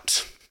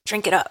out.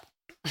 Drink it up.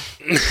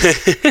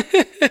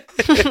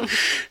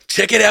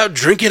 Check it out,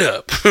 drink it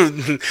up.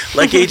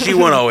 Like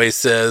AG1 always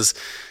says,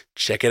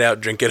 check it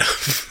out, drink it up.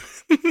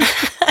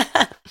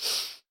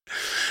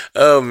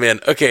 Oh man.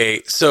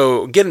 Okay.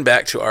 So getting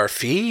back to our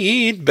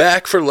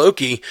feedback for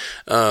Loki.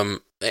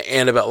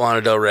 and about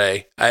Lana Del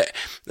Rey.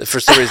 For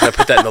some reason, I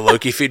put that in the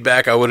Loki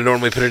feedback. I would have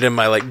normally put it in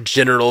my like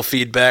general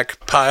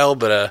feedback pile,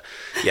 but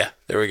yeah,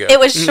 there we go. It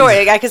was short.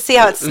 I could see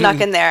how it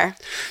snuck in there.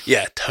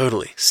 Yeah,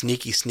 totally.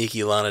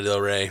 Sneaky Lana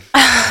Del Rey.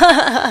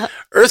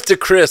 Earth to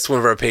Chris, one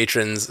of our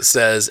patrons,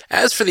 says,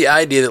 as for the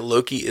idea that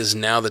Loki is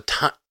now the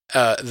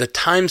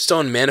Time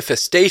Stone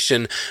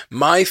manifestation,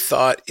 my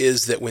thought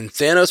is that when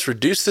Thanos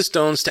reduced the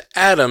stones to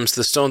atoms,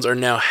 the stones are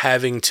now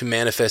having to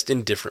manifest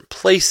in different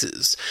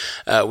places.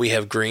 We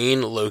have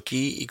green,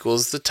 Loki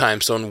equals the Time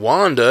Stone,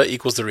 Wanda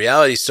equals the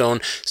Reality Stone,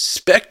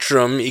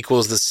 Spectrum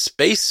equals the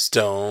Space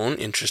Stone.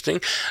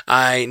 Interesting.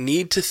 I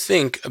need to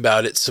think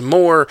about it some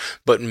more,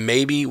 but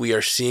maybe we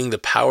are seeing the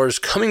powers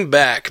coming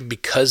back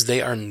because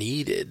they are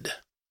needed.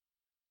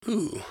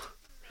 Ooh.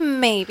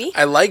 Maybe.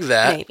 I like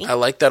that. Maybe. I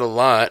like that a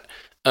lot.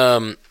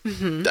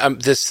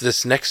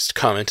 This next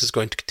comment is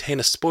going to contain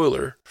a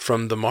spoiler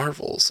from the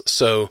Marvels,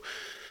 so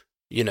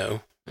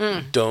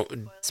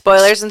don't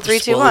spoilers in 3,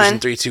 2, 1. Spoilers in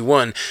 3, 2,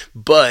 1.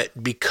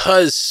 But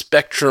because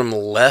Spectrum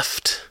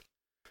left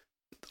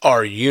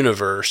our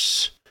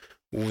universe,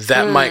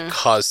 that might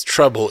cause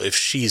trouble if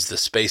she's the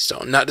Space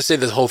Stone. Not to say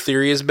the whole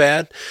theory is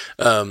bad.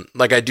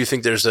 Like I do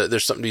think there's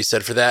something to be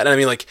said for that. And I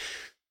mean, like,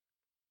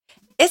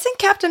 isn't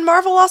Captain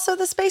Marvel also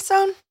the Space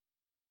Stone?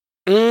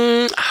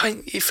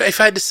 If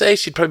I had to say,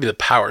 she'd probably be the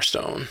Power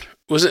Stone.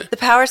 Was it the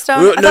Power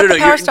Stone? No, the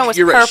Power Stone was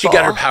you're right. purple. She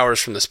got her powers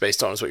from the Space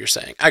Stone, is what you're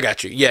saying. I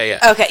got you. Yeah.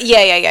 Okay.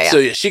 Yeah. So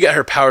yeah, she got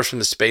her powers from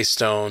the Space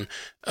Stone.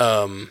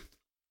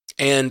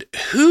 And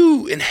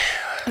who and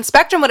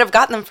Spectrum would have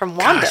gotten them from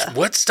Wanda. Gosh,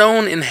 what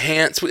stone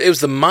enhanced? It was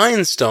the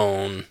Mind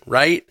Stone,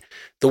 right?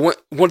 The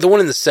one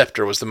in the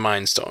scepter was the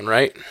Mind Stone,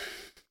 right?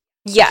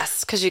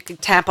 Yes, because you could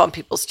tap on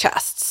people's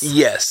chests.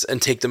 Yes, and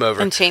take them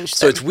over and change them.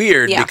 So it's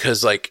weird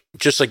because, like,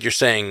 just like you're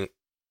saying,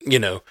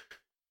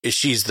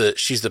 she's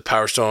the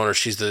Power Stone or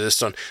she's the this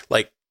stone.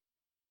 Like,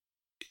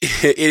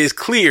 it is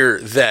clear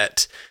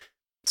that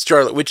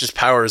Scarlet Witch's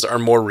powers are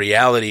more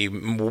reality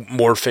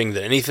morphing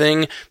than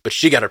anything, but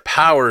she got her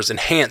powers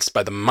enhanced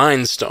by the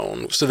Mind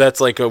Stone. So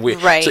that's like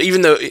right.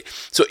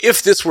 So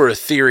if this were a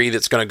theory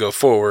that's going to go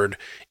forward,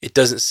 it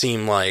doesn't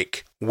seem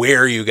like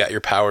where you got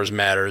your powers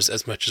matters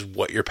as much as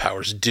what your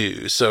powers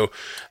do. So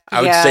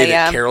I would say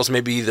that Carol's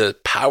maybe the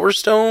Power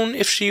Stone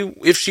if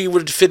she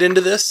would fit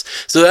into this.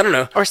 So I don't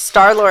know. Or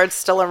Star-Lord's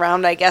still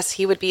around. I guess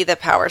he would be the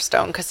Power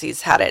Stone because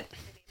he's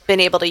been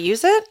able to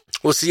use it.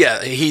 Well, so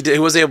yeah, he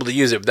was able to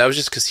use it, but that was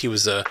just because he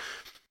was a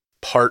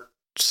part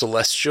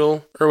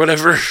celestial or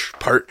whatever,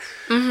 part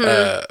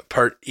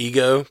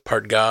ego,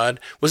 part God.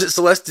 Was it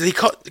celestial?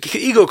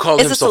 Ego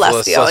called himself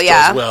celestial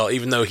as well,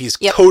 even though he's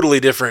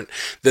totally different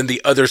than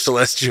the other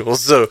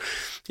celestials. So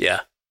yeah,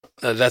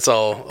 that's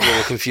all a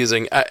little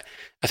confusing. I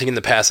think in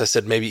the past I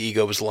said maybe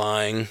Ego was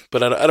lying,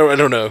 but I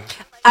don't know.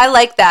 I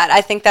like that.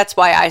 I think that's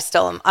why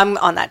I'm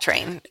on that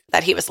train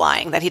that he was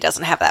lying, that he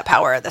doesn't have that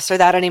power or this or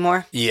that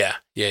anymore. Yeah.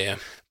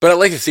 But I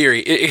like the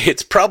theory.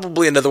 It's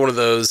probably another one of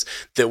those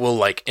that will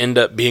like end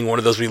up being one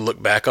of those we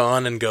look back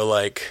on and go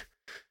like,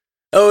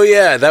 oh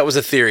yeah, that was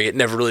a theory. It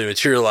never really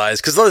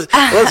materialized. Because a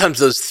lot of times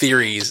those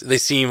theories, they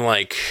seem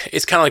like,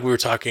 it's kind of like we were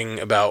talking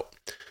about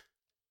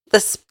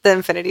the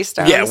Infinity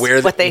Stones. Yeah, where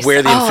the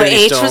Infinity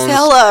H Stones. was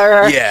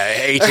Hela. Yeah,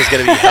 H is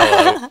going to be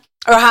Hela.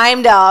 Or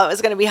Heimdall. It was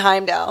going to be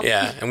Heimdall.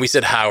 Yeah, and we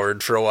said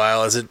Howard for a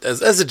while as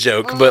a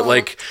joke, but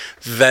like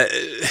that,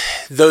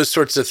 those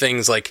sorts of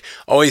things like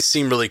always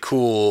seem really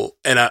cool,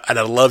 and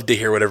I'd love to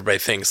hear what everybody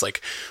thinks.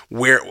 Like,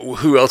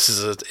 who else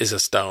is a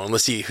stone?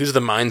 Let's see, who's the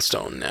Mind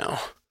Stone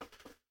now?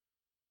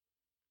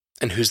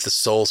 And who's the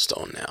Soul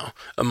Stone now?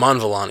 Amon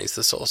Vellani's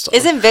the Soul Stone.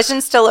 Isn't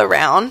Vision still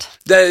around?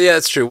 Yeah,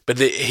 that's true. But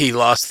he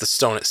lost the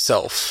stone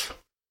itself,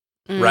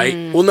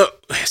 right? Well, no.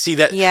 See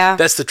that? Yeah.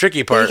 That's the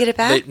tricky part. Did he get it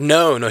back?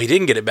 No, he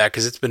didn't get it back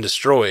because it's been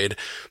destroyed.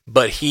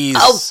 But he's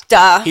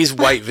He's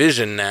White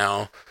Vision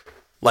now.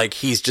 Like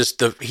he's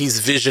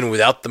Vision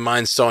without the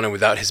Mind Stone and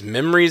without his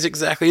memories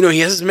exactly. He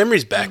has his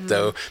memories back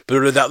though, but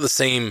without the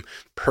same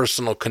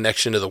personal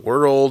connection to the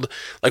world.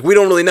 Like we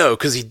don't really know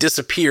because he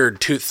disappeared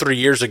 2-3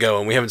 years ago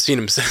and we haven't seen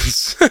him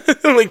since.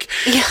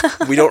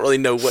 We don't really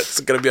know what's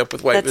going to be up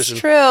with White Vision.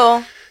 That's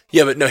true.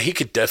 Yeah, but no, he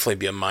could definitely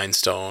be a Mind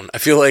Stone. I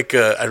feel like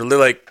I really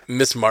like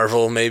Miss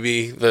Marvel,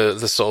 maybe the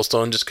Soul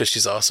Stone, just because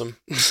she's awesome.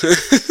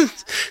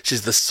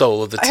 She's the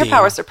soul of the team. Her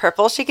powers are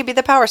purple. She could be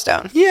the Power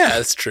Stone. Yeah,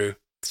 that's true.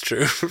 It's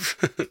true.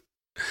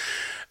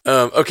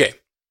 Okay.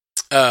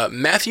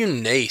 Matthew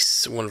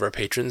Nace, one of our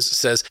patrons,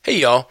 says, "Hey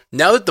y'all,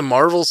 now that the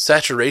Marvel's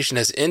saturation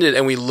has ended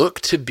and we look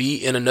to be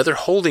in another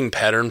holding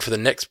pattern for the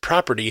next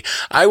property,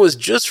 I was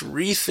just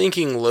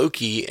rethinking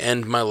Loki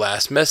and my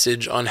last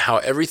message on how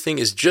everything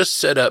is just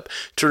set up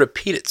to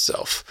repeat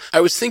itself. I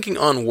was thinking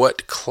on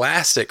what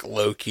classic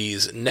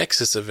Loki's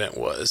Nexus event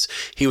was.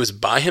 He was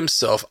by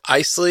himself,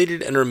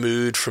 isolated and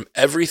removed from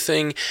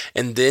everything,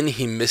 and then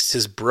he missed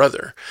his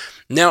brother.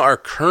 Now our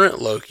current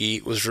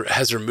Loki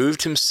has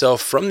removed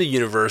himself from the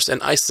universe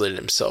and isolated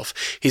himself.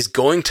 He's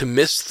going to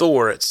miss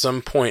Thor at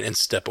some point and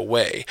step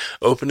away,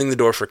 opening the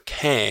door for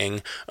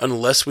Kang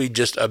unless we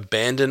just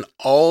abandon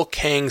all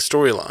Kang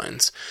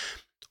storylines.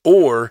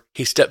 or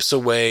he steps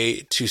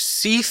away to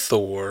see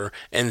Thor,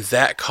 and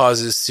that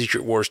causes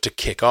Secret Wars to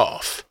kick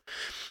off.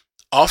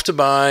 Off to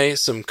buy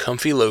some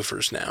comfy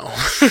loafers now.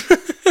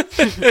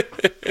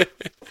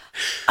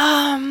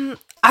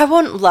 I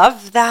wouldn't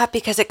love that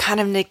because it kind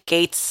of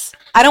negates.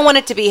 I don't want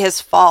it to be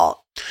his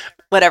fault.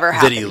 Whatever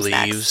happens that he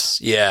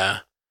leaves, next. yeah,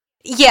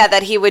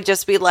 that he would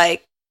just be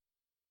like,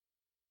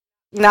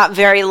 not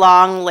very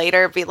long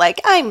later, be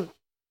like, I'm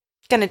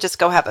gonna just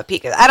go have a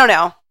peek. I don't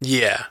know.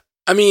 Yeah,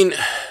 I mean,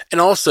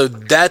 and also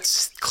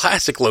that's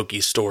classic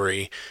Loki's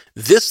story.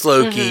 This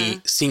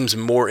Loki seems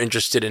more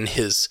interested in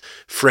his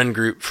friend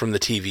group from the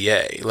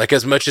TVA. Like,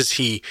 as much as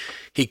he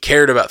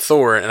cared about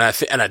Thor, and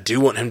I do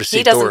want him to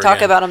see Thor. He doesn't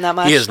talk about him that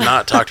much. He has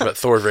not talked about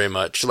Thor very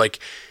much. Like,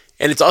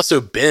 and it's also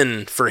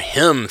been for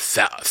him,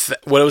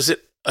 what was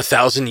it,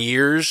 1,000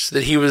 years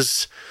that he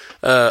was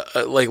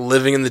like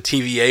living in the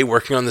TVA,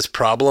 working on this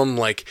problem.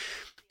 Like,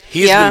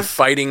 he's been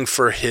fighting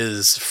for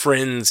his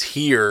friends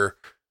here.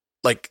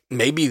 Like,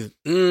 maybe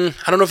I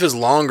don't know if it's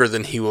longer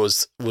than he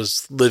was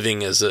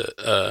living as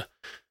an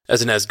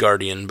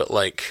Asgardian, but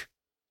like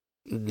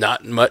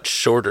not much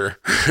shorter.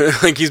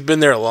 Like, he's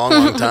been there a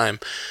long time.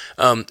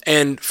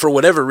 And for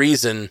whatever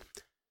reason,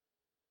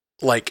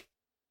 like,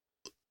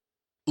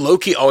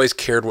 Loki always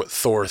cared what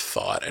Thor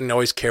thought and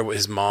always cared what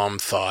his mom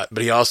thought,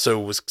 but he also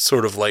was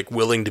sort of like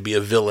willing to be a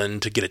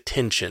villain to get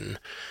attention.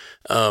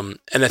 And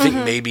I think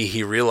maybe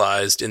he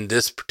realized in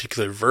this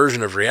particular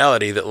version of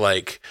reality that,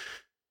 like,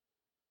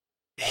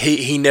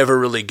 he never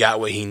really got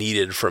what he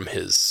needed from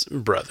his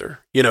brother.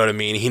 You know what I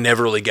mean? He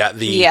never really got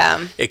the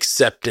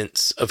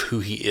acceptance of who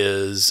he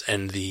is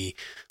and the,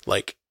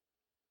 like,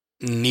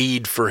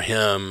 need for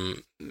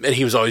him. And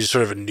he was always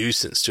sort of a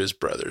nuisance to his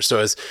brother. So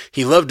as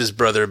he loved his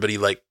brother, but he,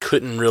 like,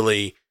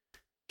 he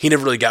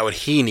never really got what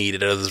he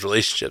needed out of those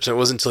relationships. And it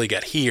wasn't until he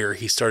got here,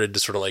 he started to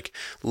sort of, like,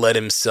 let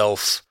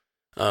himself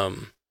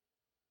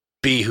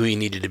be who he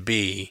needed to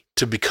be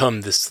to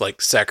become this,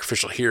 like,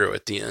 sacrificial hero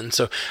at the end.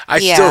 So I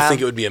still think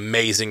it would be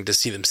amazing to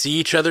see them see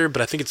each other,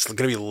 but I think it's going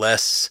to be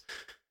less.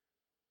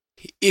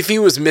 If he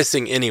was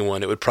missing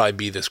anyone, it would probably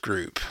be this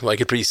group. Like,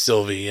 it'd be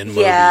Sylvie and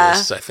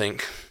Mobius, I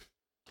think.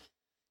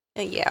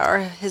 Yeah, or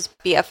his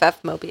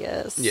BFF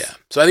Mobius. Yeah.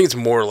 So I think it's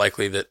more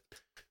likely that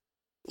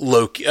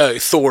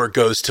Thor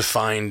goes to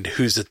find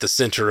who's at the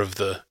center of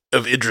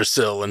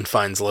Yggdrasil and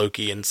finds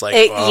Loki, and it's like,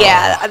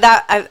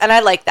 I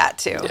like that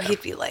too. Yeah.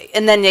 He'd be like,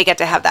 and then they get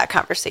to have that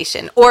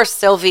conversation. Or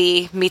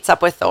Sylvie meets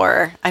up with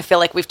Thor. I feel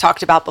like we've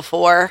talked about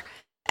before,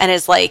 and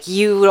is like,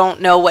 you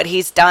don't know what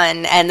he's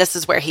done, and this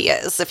is where he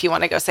is. If you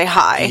want to go say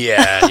hi.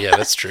 Yeah,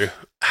 that's true.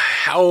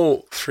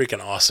 How freaking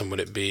awesome would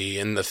it be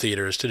in the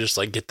theaters to just,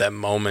 like, get that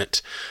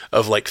moment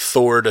of, like,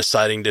 Thor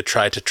deciding to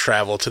try to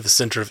travel to the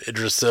center of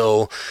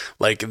Yggdrasil,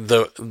 like and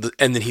then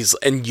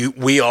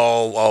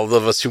all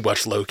of us who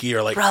watch Loki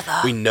are like, brother,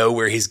 we know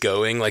where he's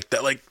going, like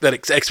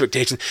that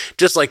expectation,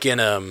 just like in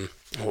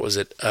what was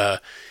it,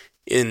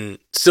 in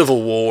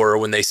Civil War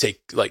when they say,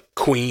 like,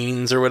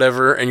 queens or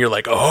whatever, and you're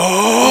like, they're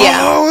going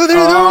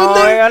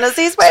to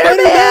see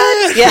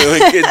Spider-Man. Yeah,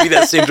 like, it'd be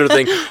that same sort of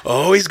thing.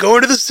 Oh, he's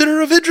going to the center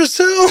of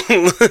Yggdrasil.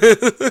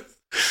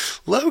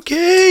 Loki.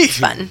 It's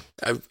fun.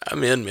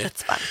 I'm in, man.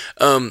 It's fun.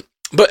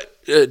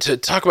 But to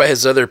talk about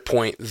his other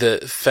point,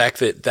 the fact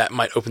that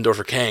might open door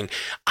for Kang,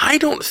 I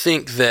don't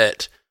think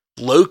that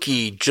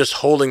Loki just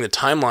holding the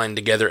timeline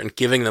together and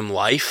giving them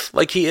life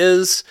like he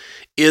is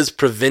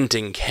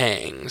preventing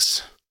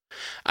Kangs.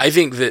 I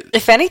think that,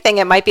 if anything,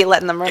 it might be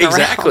letting them run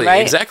around,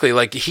 right? Exactly.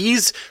 Like,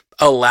 he's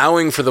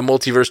allowing for the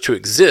multiverse to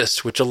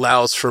exist, which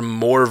allows for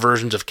more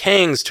versions of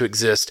Kangs to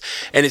exist,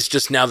 and it's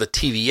just now the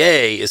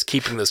TVA is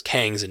keeping those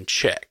Kangs in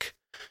check.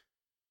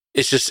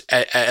 It's just,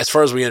 as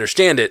far as we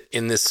understand it,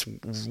 in this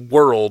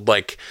world,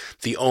 like,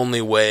 the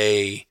only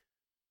way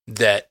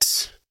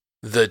that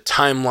the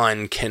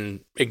timeline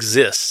can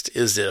exist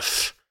is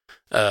if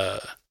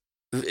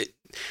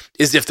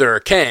there are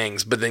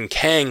Kangs, but then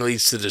Kang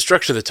leads to the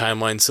destruction of the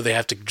timeline, so they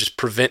have to just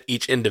prevent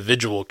each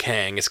individual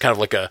Kang. It's kind of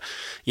like a,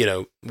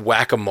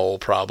 whack-a-mole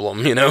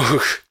problem,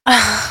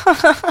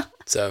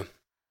 So,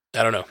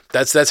 I don't know.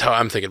 That's how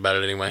I'm thinking about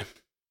it anyway.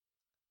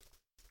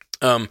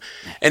 And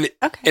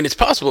it's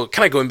possible,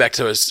 kind of going back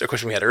to a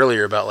question we had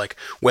earlier about, like,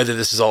 whether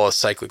this is all a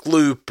cyclic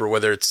loop or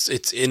whether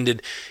it's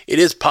ended. It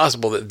is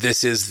possible that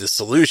this is the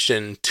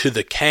solution to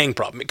the Kang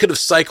problem. It could have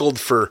cycled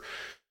for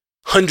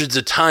hundreds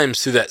of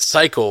times through that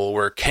cycle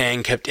where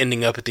Kang kept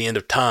ending up at the end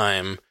of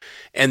time,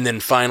 and then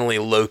finally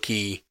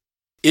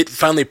it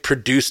finally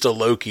produced a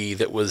Loki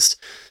that was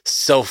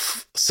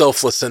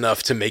selfless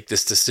enough to make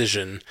this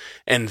decision,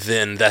 and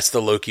then that's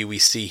the Loki we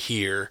see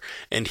here,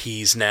 and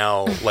he's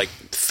now, like,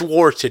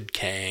 thwarted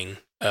Kang,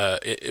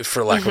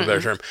 for lack of a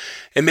better term,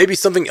 and maybe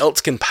something else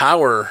can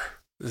power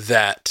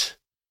that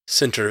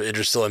center of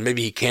Yggdrasil, and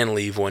maybe he can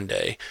leave one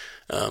day,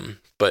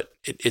 but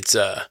it's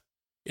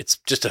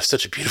just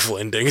such a beautiful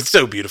ending. It's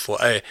so beautiful.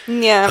 And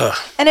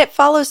it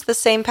follows the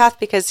same path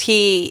because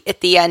he, at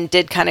the end,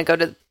 did kind of go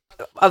to,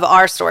 of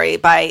our story,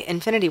 by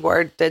Infinity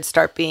War, did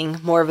start being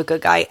more of a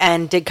good guy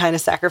and did kind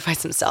of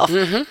sacrifice himself.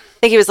 I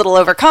think he was a little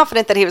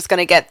overconfident that he was going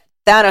to get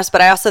Thanos,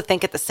 but I also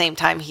think at the same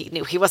time he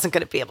knew he wasn't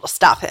going to be able to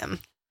stop him.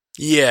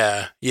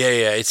 Yeah.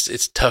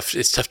 It's tough.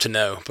 It's tough to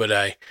know,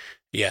 but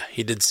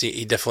he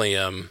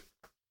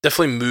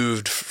definitely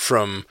moved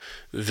from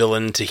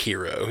villain to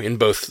hero in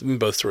both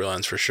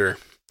storylines for sure.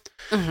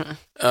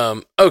 Mm-hmm.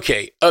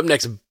 Okay, up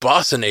next,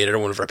 Bossinator,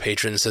 one of our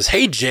patrons, says,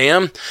 "Hey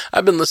Jam,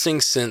 I've been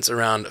listening since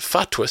around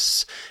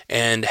Fatwas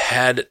and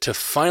had to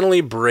finally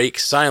break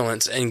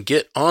silence and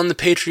get on the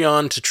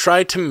Patreon to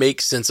try to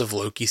make sense of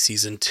Loki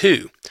Season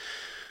 2.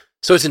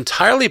 So it's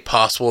entirely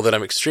possible that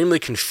I'm extremely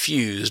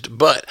confused,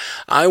 but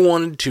I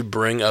wanted to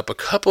bring up a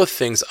couple of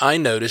things I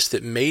noticed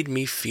that made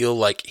me feel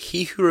like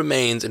He Who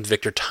Remains and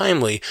Victor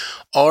Timely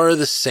are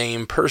the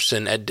same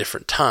person at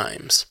different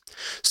times.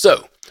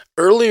 So,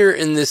 earlier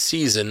in this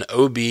season,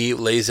 OB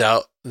lays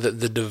out that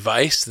the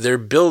device they're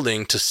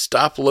building to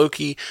stop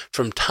Loki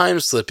from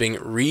time-slipping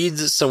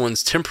reads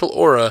someone's temporal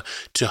aura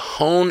to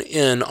hone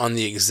in on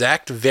the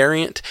exact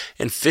variant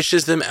and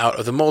fishes them out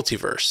of the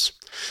multiverse.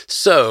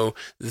 So,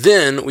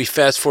 then we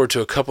fast forward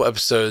to a couple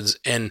episodes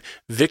and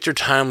Victor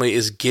Timely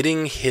is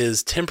getting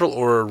his temporal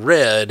aura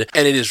read,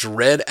 and it is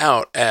read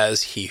out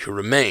as He Who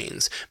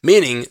Remains,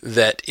 meaning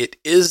that it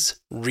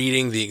is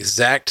reading the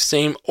exact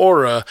same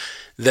aura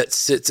that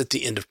sits at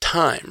the end of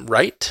time,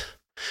 right?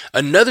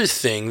 Another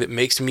thing that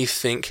makes me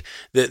think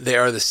that they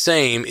are the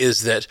same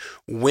is that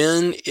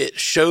when it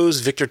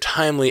shows Victor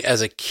Timely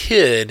as a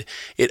kid,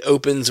 it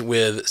opens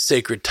with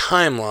Sacred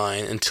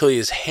Timeline until he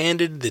is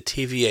handed the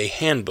TVA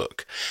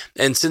handbook.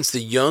 And since the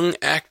young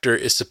actor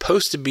is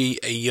supposed to be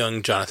a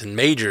young Jonathan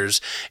Majors,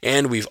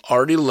 and we've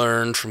already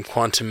learned from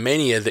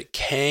Quantumania that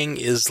Kang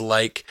is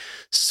like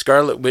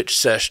Scarlet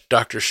Witch /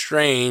 Doctor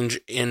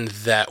Strange in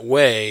that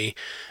way,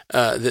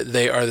 that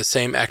they are the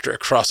same actor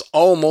across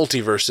all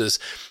multiverses.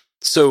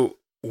 So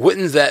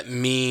wouldn't that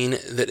mean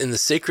that in the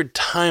Sacred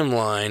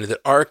Timeline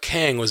that our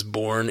Kang was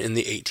born in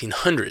the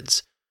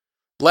 1800s?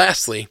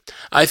 Lastly,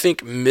 I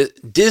think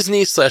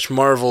Disney /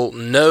 Marvel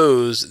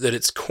knows that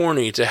it's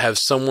corny to have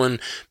someone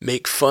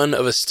make fun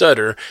of a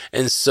stutter,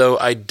 and so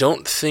I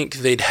don't think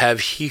they'd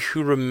have He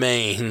Who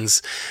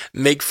Remains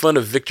make fun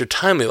of Victor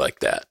Timely like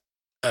that.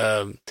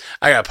 I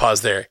gotta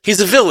pause there. He's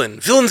a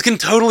villain. Villains can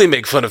totally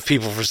make fun of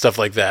people for stuff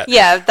like that.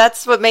 Yeah,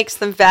 that's what makes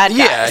them bad guys.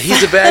 Yeah,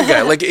 he's a bad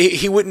guy. Like,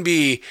 he wouldn't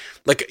be,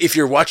 like, if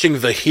you're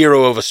watching the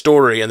hero of a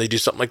story and they do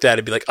something like that,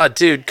 it'd be like, oh,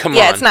 dude, come on.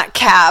 Yeah, it's not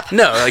Cap.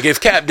 No, like,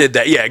 if Cap did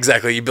that, yeah,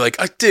 exactly. You'd be like,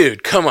 oh,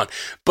 dude, come on.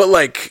 But,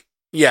 like,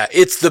 yeah,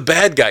 it's the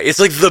bad guy. It's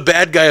like the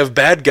bad guy of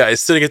bad guys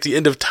sitting at the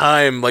end of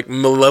time, like,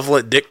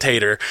 malevolent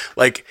dictator.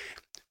 Like,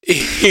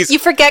 you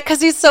forget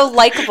because he's so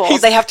likable.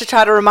 They have to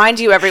try to remind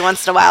you every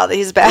once in a while that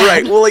he's bad.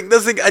 Right. Well, like,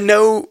 that's like, I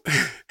know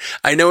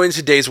in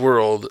today's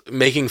world,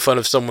 making fun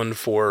of someone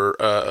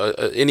for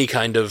any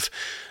kind of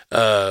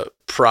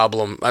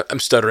problem. I'm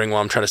stuttering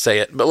while I'm trying to say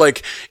it, but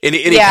like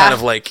any kind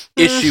of like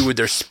issue with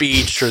their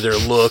speech or their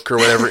look or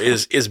whatever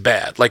is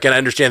bad. Like, and I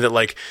understand that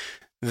like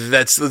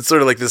that's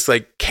sort of like this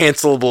like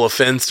cancelable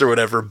offense or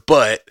whatever,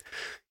 but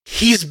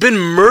he's been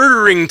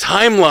murdering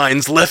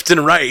timelines left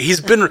and right.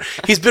 He's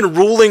been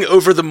ruling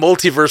over the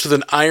multiverse with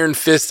an iron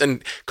fist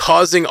and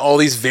causing all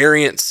these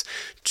variants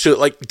to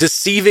like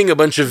deceiving a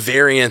bunch of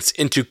variants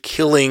into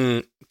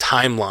killing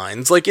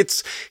timelines. Like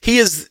he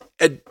is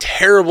a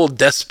terrible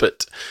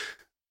despot.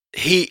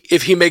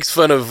 If he makes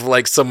fun of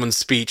like someone's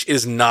speech, it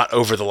is not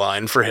over the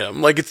line for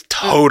him. Like, it's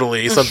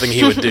totally something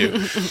he would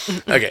do.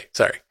 Okay,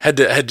 sorry. Had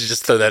to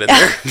just throw that in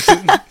there.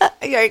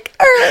 You're like,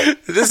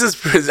 this is,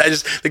 I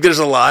just think there's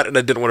a lot and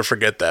I didn't want to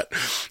forget that.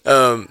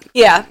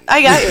 Yeah,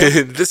 I got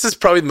you. This is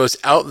probably the most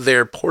out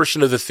there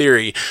portion of the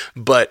theory,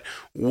 but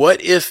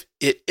what if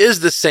it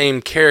is the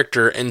same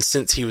character, and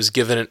since he was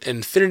given an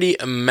infinity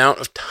amount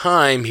of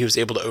time, he was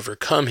able to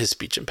overcome his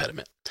speech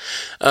impediment?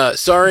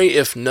 Sorry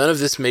if none of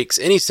this makes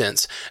any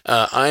sense.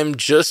 I'm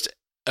just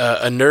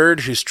a nerd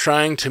who's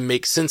trying to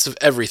make sense of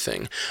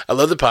everything. I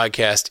love the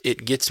podcast.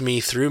 It gets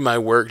me through my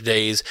work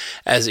days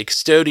as a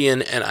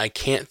custodian, and I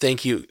can't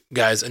thank you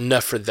guys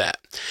enough for that.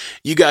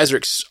 You guys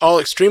are all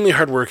extremely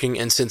hardworking,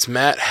 and since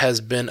Matt has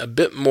been a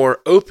bit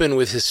more open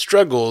with his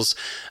struggles,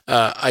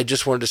 I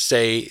just wanted to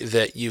say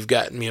that you've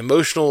gotten me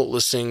emotional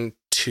listening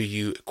to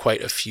you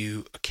quite a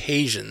few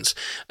occasions.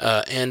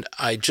 And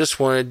I just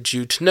wanted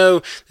you to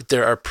know that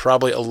there are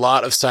probably a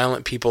lot of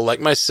silent people like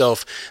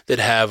myself that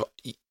have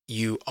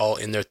you all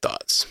in their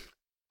thoughts.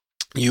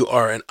 You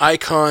are an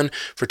icon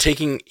for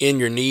taking in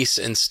your niece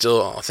and still,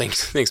 oh,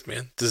 thanks,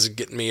 man. This is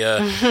getting me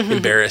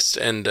embarrassed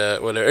and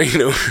whatever, you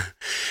know.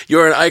 You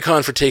are an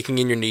icon for taking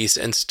in your niece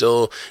and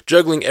still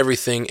juggling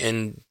everything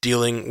and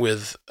dealing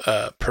with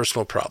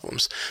personal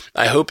problems.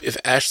 I hope if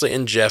Ashley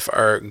and Jeff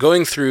are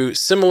going through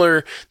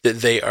similar,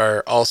 that they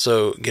are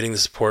also getting the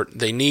support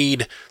they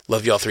need.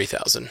 Love y'all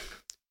 3000.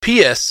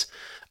 P.S.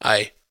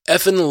 I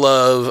effing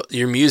love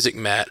your music,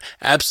 Matt.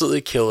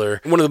 Absolutely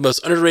killer. One of the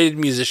most underrated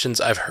musicians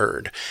I've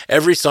heard.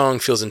 Every song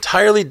feels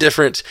entirely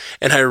different,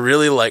 and I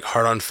really like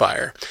Heart on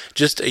Fire.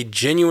 Just a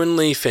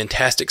genuinely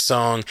fantastic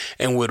song,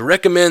 and would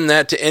recommend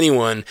that to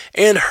anyone.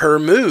 And Her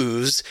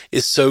Moves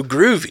is so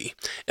groovy.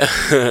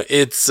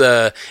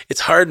 It's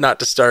hard not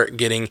to start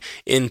getting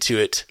into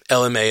it.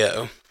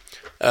 LMAO.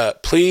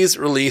 Please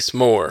release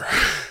more.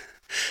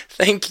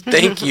 Thank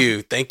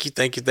you.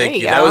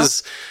 That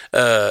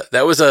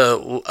was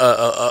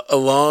a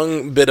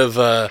long bit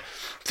of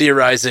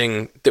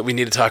theorizing that we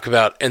need to talk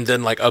about, and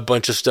then like a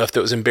bunch of stuff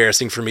that was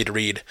embarrassing for me to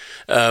read.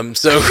 But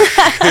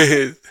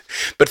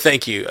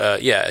thank you.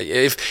 Yeah,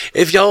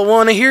 if y'all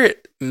want to hear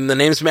it, the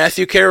name's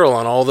Matthew Carroll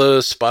on all the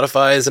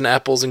Spotify's and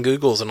Apples and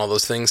Googles and all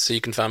those things, so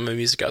you can find my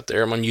music out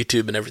there. I'm on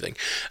YouTube and everything.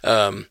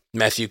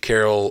 Matthew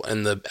Carroll,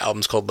 and the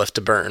album's called Left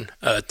to Burn.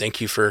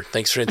 Thanks for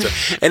intro.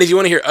 And if you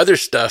want to hear other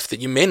stuff that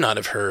you may not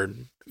have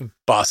heard,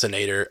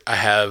 Bossinator, I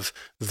have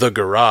The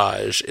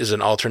Garage is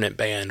an alternate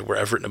band where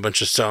I've written a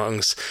bunch of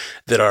songs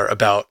that are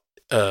about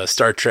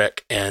Star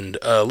Trek and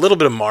a little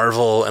bit of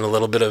Marvel and a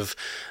little bit of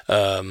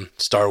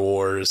Star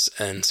Wars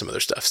and some other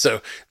stuff.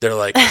 So they're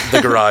like,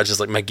 The Garage is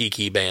like my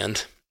geeky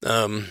band.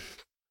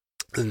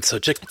 And so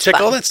check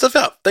all that stuff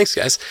out. Thanks,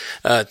 guys.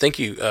 Thank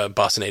you,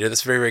 Bossinator.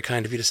 That's very, very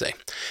kind of you to say.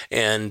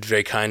 And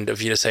very kind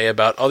of you to say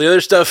about all the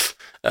other stuff.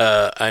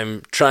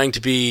 I'm trying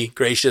to be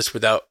gracious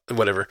without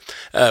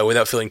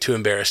feeling too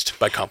embarrassed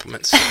by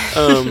compliments.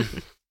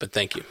 But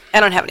thank you.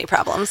 I don't have any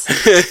problems.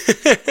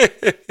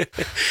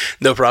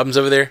 No problems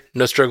over there?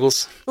 No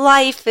struggles?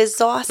 Life is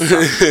awesome.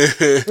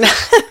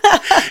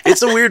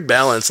 It's a weird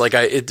balance. Like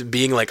it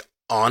being like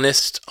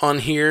honest on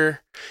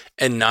here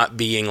and not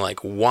being like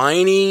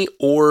whiny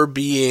or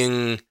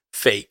being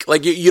fake.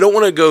 Like you don't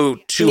want to go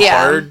too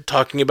hard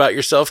talking about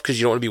yourself because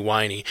you don't want to be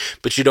whiny,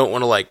 but you don't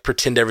want to like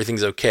pretend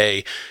everything's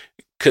okay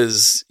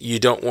because you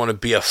don't want to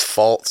be a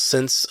false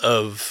sense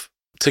of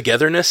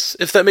togetherness,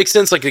 if that makes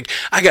sense. Like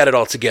I got it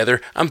all together.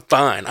 I'm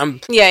fine.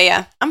 I'm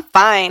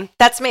fine.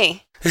 That's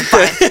me.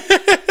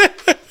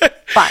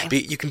 Fine.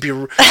 You can be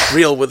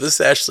real with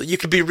us, Ashley. You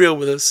can be real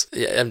with us.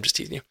 Yeah, I'm just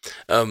teasing you.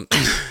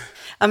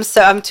 I'm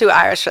too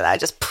Irish for that. I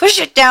just push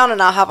it down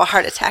and I'll have a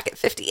heart attack at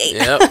 58.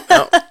 Yep,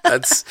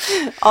 that's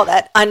all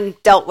that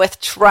undealt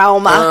with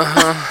trauma.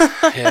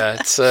 Yeah,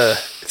 it's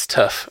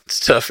tough. It's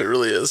tough. It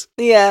really is.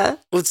 Yeah.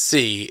 Let's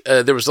see.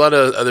 There was a lot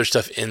of other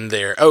stuff in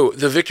there. Oh,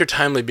 the Victor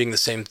Timely being the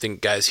same thing,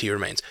 guys. He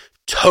remains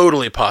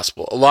totally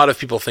possible. A lot of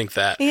people think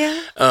that.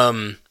 Yeah.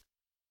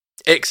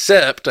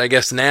 Except, I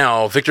guess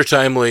now Victor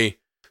Timely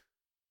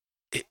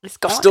is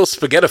still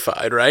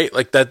spaghettified, right?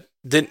 Like that.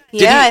 Did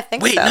he? I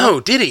think so. Wait, no,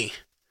 did he?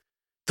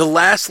 The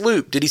last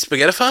loop, did he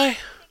spaghettify?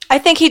 I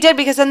think he did,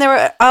 because then there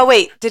were... Oh,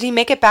 wait. Did he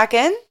make it back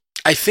in?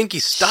 I think he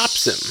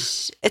stops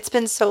him. It's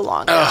been so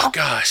long now. Oh,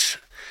 gosh.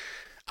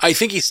 I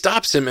think he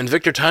stops him, and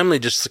Victor Timely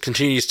just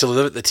continues to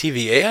live at the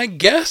TVA, I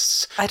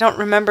guess? I don't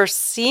remember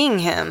seeing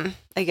him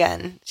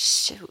again.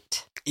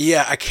 Shoot.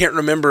 Yeah, I can't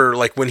remember,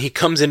 like, when he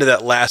comes into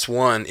that last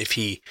one, if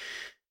he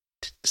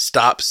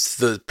stops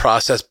the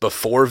process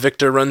before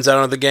Victor runs out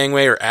on the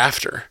gangway or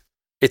after.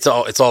 It's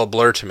all a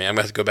blur to me. I'm going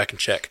to have to go back and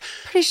check.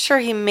 Pretty sure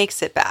he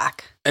makes it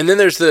back. And then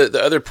there's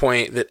the other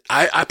point that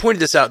I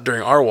pointed this out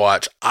during our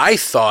watch. I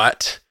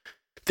thought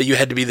that you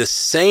had to be the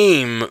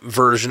same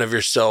version of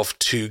yourself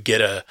to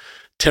get a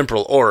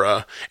temporal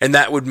aura. And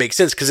that would make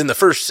sense, because in the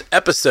first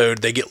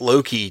episode, they get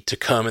Loki to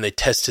come and they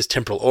test his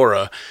temporal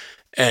aura.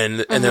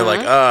 And they're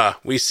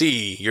like, we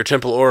see your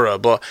temporal aura.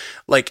 Blah.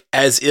 Like,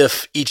 as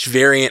if each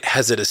variant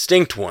has a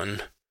distinct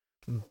one.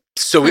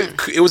 So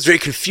it was very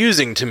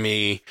confusing to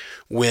me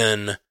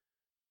when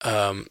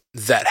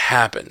that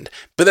happened.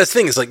 But that's the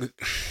thing, is like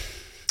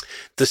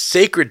the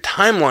Sacred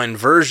Timeline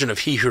version of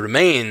He Who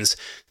Remains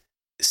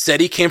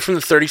said he came from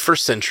the 31st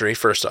century,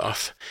 first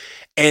off.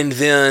 And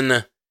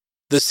then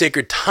the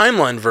Sacred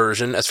Timeline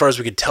version, as far as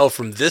we could tell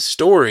from this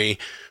story,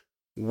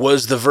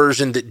 was the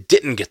version that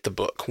didn't get the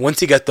book. Once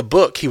he got the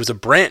book, he was a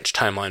branch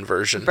timeline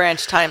version.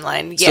 Branch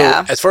timeline,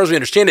 yeah. So, as far as we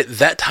understand it,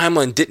 that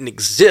timeline didn't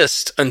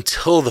exist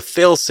until the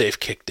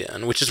failsafe kicked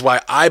in, which is why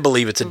I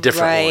believe it's a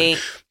different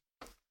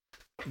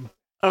one.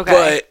 Okay.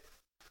 But,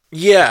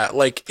 yeah,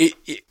 like,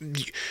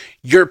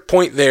 your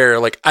point there,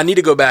 like, I need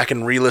to go back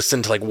and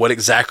re-listen to, like, what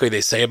exactly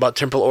they say about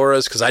temporal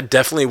auras, because I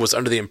definitely was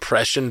under the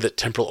impression that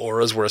temporal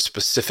auras were a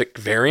specific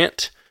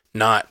variant,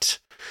 not...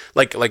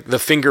 Like the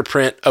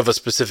fingerprint of a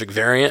specific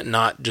variant,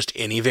 not just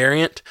any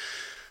variant.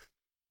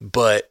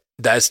 But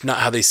that's not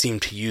how they seem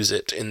to use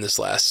it in this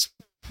last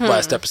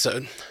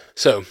episode.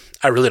 So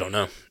I really don't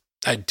know.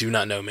 I do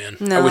not know, man.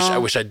 No. I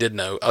wish I did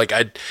know. Like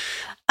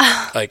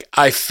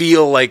I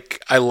feel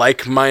like I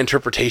like my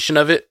interpretation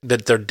of it,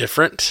 that they're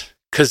different,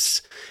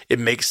 because it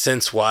makes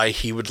sense why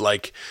he would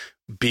like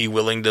be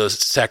willing to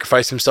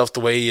sacrifice himself the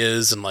way he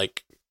is, and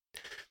like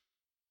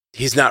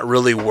he's not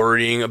really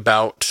worrying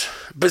about,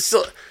 but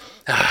still.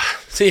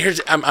 See, here's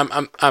I'm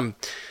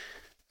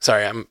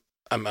sorry,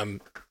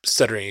 I'm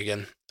stuttering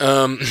again.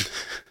 Oh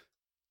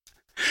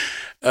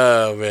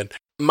man,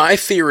 my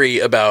theory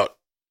about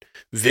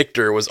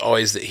Victor was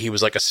always that he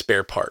was like a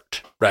spare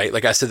part, right?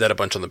 Like I said that a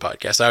bunch on the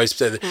podcast. I always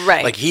said that,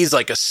 Right. like he's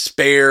like a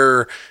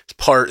spare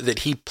part that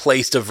he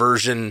placed a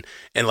version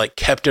and like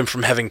kept him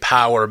from having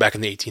power back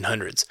in the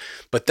 1800s.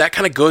 But that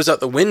kind of goes out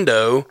the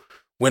window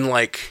when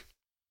like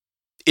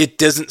it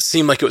doesn't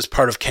seem like it was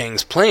part of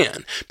Kang's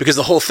plan, because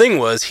the whole thing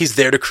was he's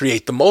there to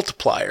create the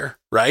multiplier,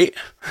 right?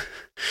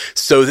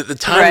 So that the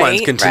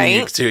timelines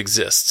continue to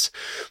exist.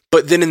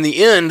 But then in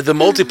the end, the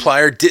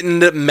multiplier didn't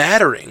end up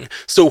mattering.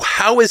 So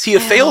how is he a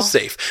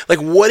failsafe? Like,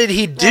 what did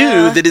he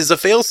do that is a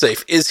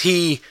failsafe?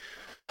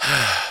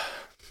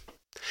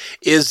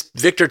 Is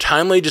Victor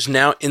Timely just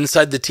now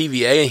inside the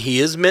TVA and he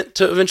is meant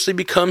to eventually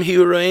become He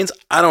Who Remains?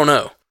 I don't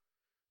know.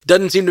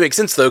 Doesn't seem to make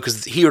sense, though,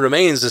 because He Who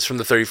Remains is from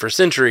the 31st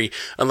century,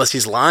 unless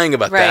he's lying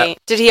about that.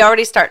 Did he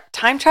already start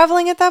time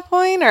traveling at that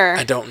point? Or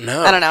I don't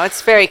know. I don't know.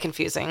 It's very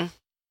confusing.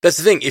 That's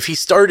the thing.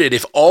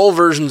 If all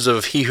versions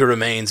of He Who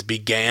Remains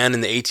began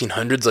in the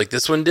 1800s like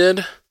this one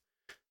did,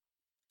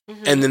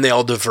 and then they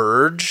all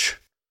diverge,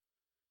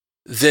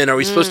 then are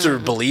we supposed to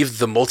believe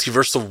the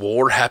multiversal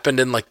war happened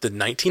in like the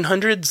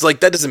 1900s? Like,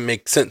 that doesn't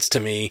make sense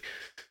to me.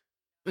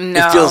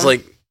 No. It feels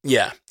like,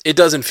 it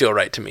doesn't feel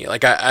right to me.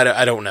 Like,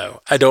 I don't know.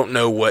 I don't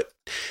know what...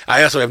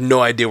 I also have no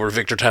idea where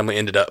Victor Timely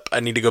ended up. I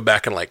need to go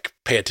back and like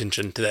pay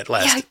attention to that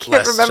last I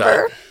can't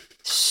remember. shot.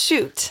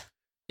 Shoot.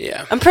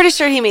 Yeah. I'm pretty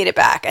sure he made it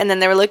back. And then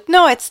they were like,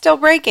 no, it's still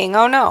breaking.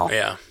 Oh, no.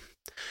 Yeah.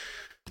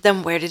 But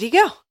then where did he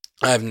go?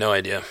 I have no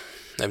idea.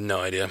 I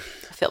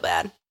feel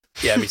bad.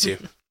 Yeah, me too.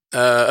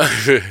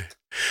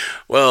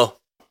 Well,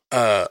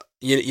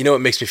 you know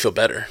what makes me feel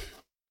better?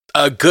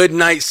 A good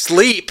night's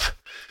sleep,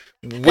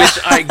 which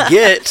I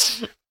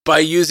get by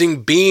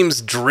using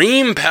Beam's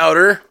Dream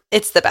Powder.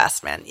 It's the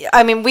best, man.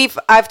 I mean,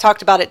 I've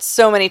talked about it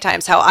so many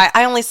times how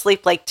I only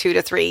sleep like 2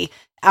 to 3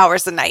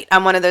 hours a night.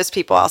 I'm one of those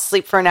people. I'll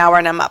sleep for an hour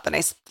and I'm up, and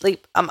I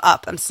sleep, I'm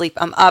up,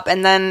 I'm up,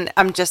 and then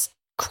I'm just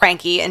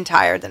cranky and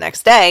tired the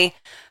next day.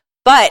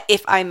 But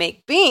if I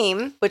make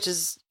Beam, which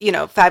is,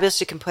 fabulous,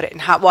 you can put it in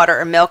hot water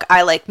or milk.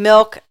 I like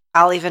milk.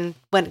 I'll even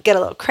get a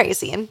little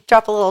crazy and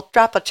drop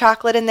a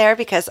chocolate in there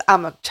because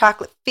I'm a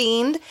chocolate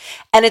fiend.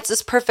 And it's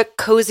this perfect,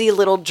 cozy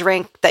little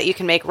drink that you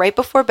can make right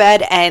before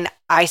bed, and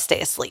I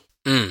stay asleep.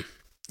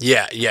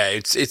 Yeah,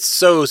 it's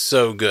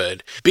so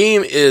good.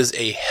 Beam is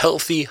a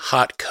healthy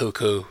hot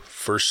cocoa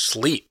for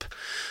sleep.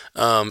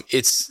 You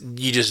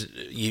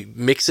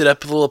mix it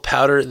up with a little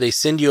powder. They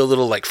send you a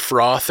little like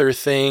frother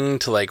thing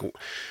to like.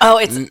 Oh,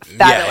 it's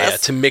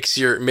fabulous. To mix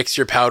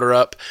your powder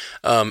up,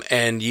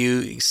 and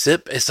you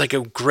sip. It's like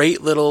a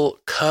great little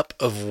cup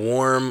of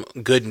warm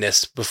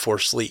goodness before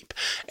sleep.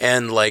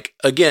 And like,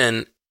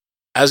 again,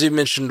 as we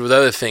mentioned with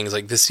other things,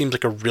 like this seems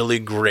like a really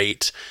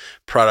great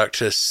product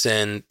to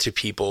send to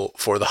people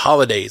for the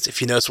holidays.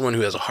 If you know someone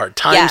who has a hard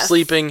time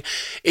sleeping,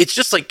 it's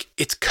just like,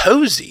 it's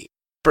cozy.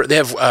 They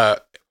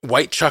have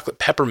white chocolate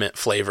peppermint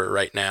flavor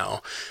right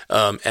now.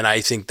 And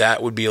I think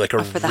that would be like a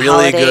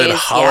really good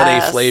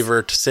holiday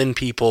flavor to send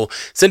people.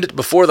 Send it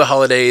before the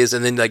holidays,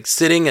 and then like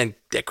sitting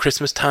at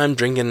Christmas time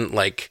drinking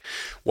like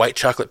white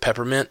chocolate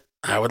peppermint.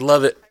 I would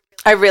love it.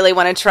 I really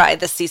want to try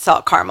the sea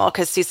salt caramel,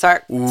 because sea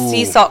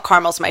salt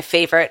caramel is my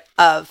favorite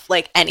of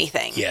like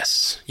anything.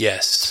 Yes.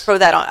 Throw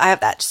that on. I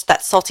have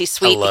that salty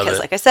sweet because,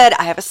 like I said,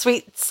 I'm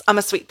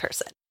a sweet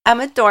person.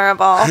 I'm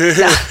adorable.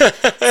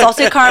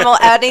 Salty caramel,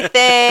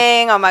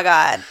 anything. Oh my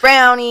God.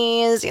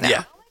 Brownies,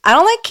 Yeah. I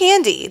don't like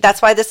candy.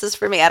 That's why this is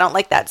for me. I don't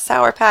like that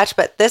Sour Patch,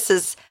 but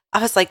I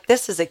was like,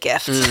 this is a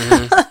gift.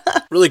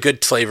 Really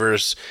good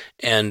flavors,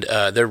 and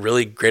they're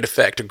really great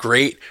effect. A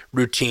great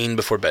routine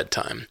before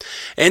bedtime.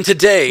 And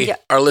today,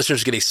 our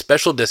listeners get a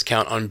special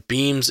discount on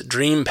Beam's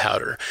Dream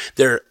Powder.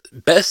 They're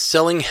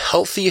best-selling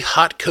healthy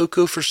hot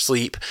cocoa for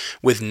sleep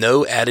with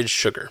no added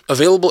sugar.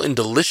 Available in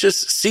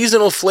delicious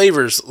seasonal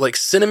flavors like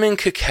cinnamon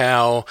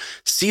cacao,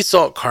 sea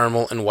salt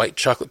caramel, and white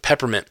chocolate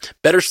peppermint.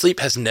 Better sleep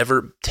has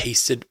never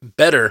tasted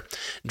better.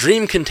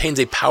 Dream contains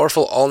a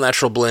powerful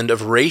all-natural blend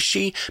of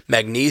reishi,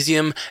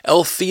 magnesium,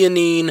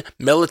 L-theanine,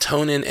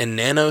 melatonin, and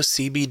nano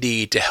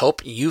CBD to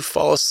help you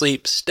fall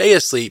asleep, stay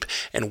asleep,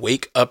 and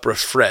wake up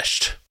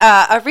refreshed.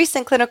 A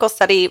recent clinical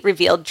study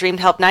revealed Dream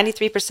helped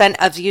 93%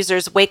 of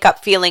users wake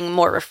up feeling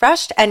more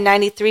refreshed, and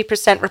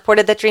 93%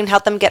 reported that Dream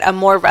helped them get a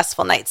more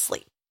restful night's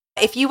sleep.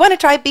 If you want to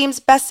try Beam's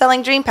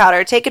best-selling Dream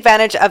Powder, take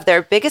advantage of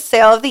their biggest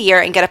sale of the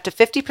year and get up to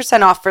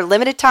 50% off for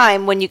limited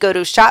time when you go to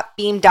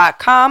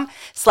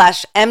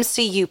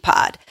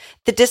shopbeam.com/MCUpod.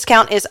 The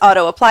discount is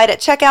auto-applied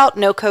at checkout,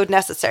 no code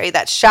necessary.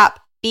 That's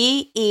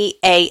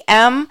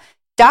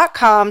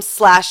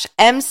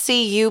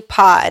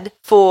shopbeam.com/MCUpod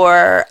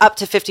for up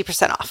to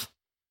 50% off.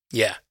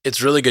 Yeah,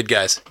 it's really good,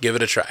 guys. Give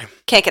it a try.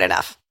 Can't get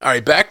enough. All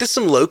right, back to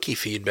some Loki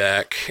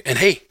feedback. And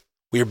hey,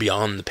 we're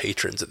beyond the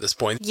patrons at this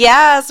point.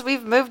 Yes,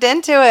 we've moved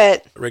into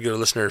it. Regular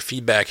listener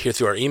feedback here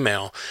through our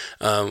email,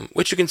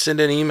 which you can send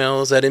in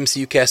emails at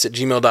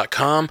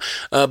mcucast@gmail.com.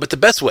 But the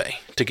best way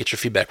to get your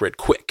feedback read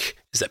quick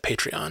is at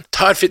Patreon.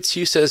 Todd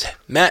Fitzhugh says,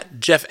 Matt,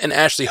 Jeff, and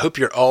Ashley, hope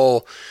you're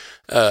all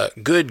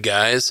good,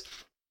 guys.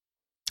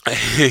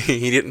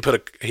 he didn't put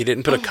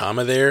a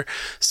comma there,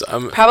 so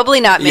I'm probably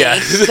not me. Yeah,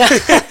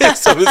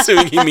 so I'm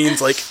assuming he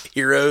means like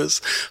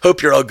heroes.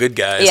 Hope you're all good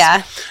guys.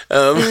 Yeah.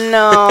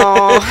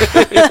 No.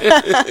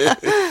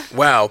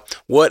 Wow,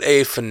 what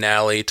a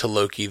finale to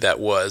Loki that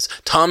was.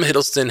 Tom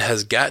Hiddleston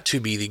has got to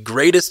be the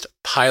greatest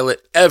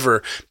pilot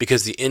ever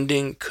because the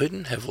ending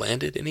couldn't have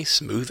landed any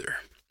smoother.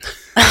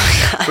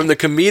 From the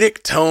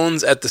comedic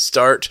tones at the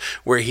start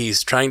where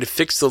he's trying to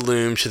fix the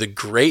loom to the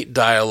great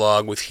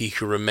dialogue with He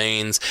Who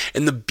Remains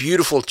and the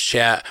beautiful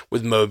chat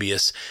with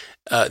Mobius,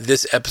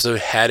 this episode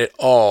had it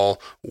all.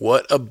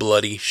 What a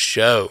bloody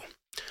show.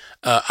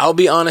 I'll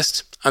be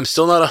honest, I'm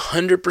still not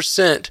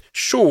 100%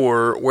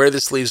 sure where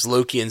this leaves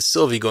Loki and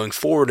Sylvie going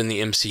forward in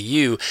the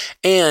MCU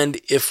and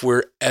if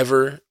we'll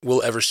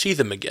ever see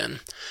them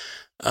again.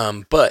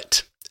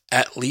 But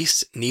at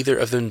least neither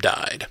of them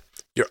died.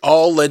 You're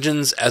all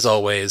legends, as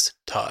always,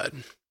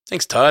 Todd.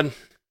 Thanks, Todd.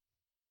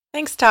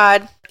 Thanks,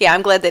 Todd. Yeah,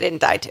 I'm glad they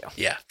didn't die too.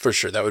 Yeah, for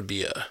sure. That would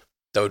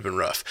have been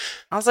rough.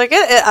 I was like,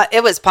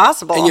 it was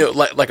possible. And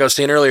like I was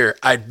saying earlier,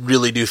 I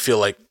really do feel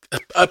like,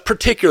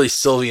 particularly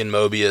Sylvie and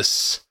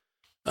Mobius.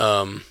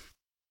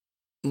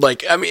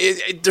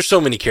 There's so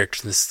many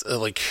characters in this.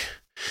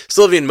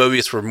 Sylvie and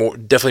Mobius were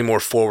definitely more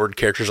forward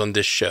characters on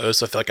this show,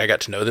 so I feel like I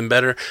got to know them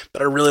better.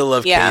 But I really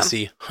love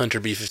Casey,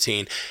 Hunter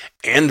B-15,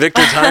 and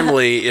Victor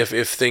Timely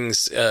if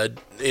things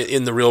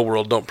in the real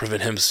world don't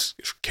prevent his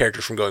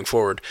character from going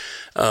forward.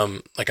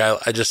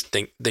 I just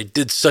think they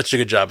did such a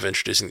good job of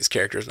introducing these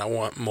characters, and I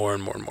want more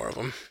and more and more of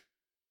them.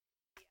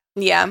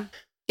 Yeah.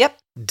 Yep.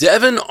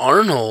 Devin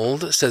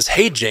Arnold says,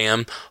 "Hey,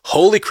 Jam,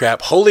 holy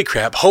crap, holy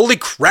crap, holy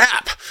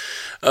crap!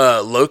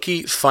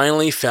 Loki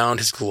finally found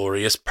his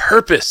glorious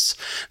purpose.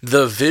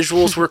 The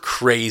visuals were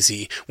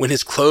crazy. When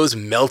his clothes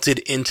melted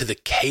into the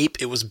cape,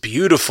 it was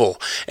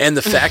beautiful. And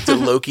the fact that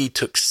Loki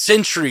took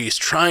centuries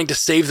trying to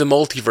save the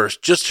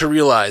multiverse just to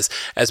realize,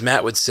 as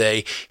Matt would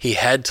say, he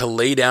had to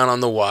lay down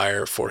on the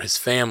wire for his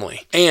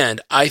family.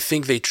 And I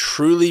think they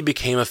truly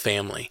became a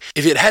family.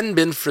 If it hadn't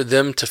been for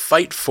them to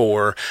fight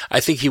for, I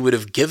think he would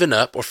have given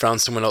up or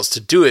found someone else to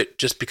do it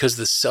just because of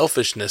the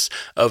selfishness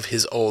of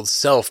his old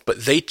self.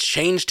 But they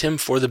changed him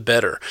for the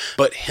better.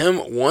 But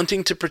him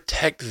wanting to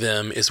protect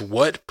them is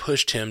what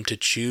pushed him to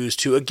choose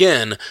to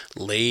again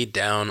lay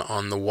down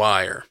on the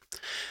wire.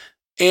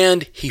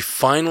 And he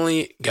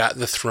finally got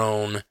the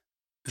throne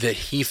that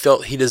he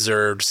felt he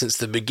deserved since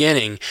the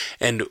beginning,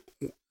 and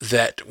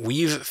that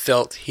we've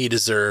felt he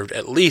deserved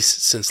at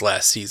least since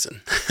last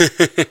season.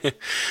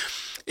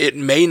 It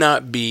may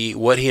not be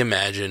what he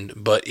imagined,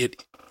 but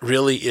it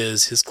really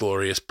is his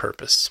glorious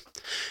purpose.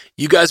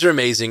 You guys are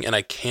amazing, and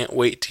I can't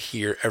wait to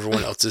hear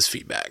everyone else's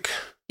feedback."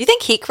 You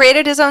think he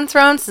created his own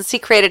throne since he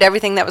created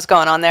everything that was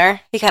going on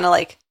there? He kind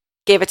of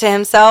gave it to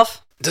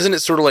himself? Doesn't it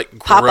sort of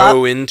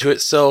grow into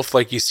itself?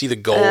 Like you see the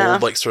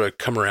gold sort of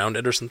come around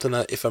it or something,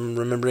 if I'm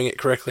remembering it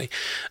correctly.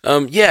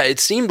 It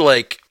seemed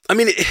like,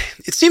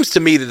 it seems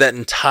to me that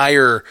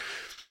entire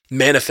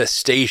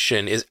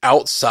manifestation is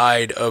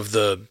outside of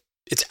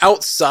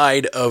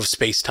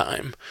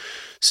space-time.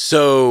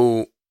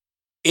 So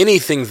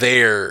anything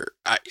there,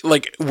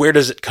 where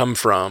does it come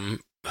from?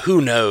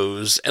 Who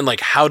knows? And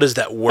how does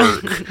that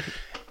work?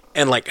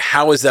 And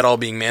how is that all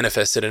being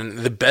manifested? And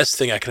the best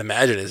thing I can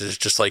imagine is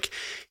just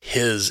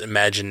his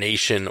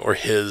imagination or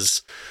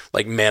his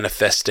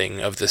manifesting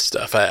of this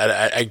stuff.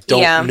 I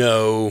don't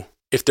know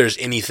if there's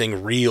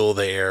anything real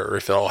there or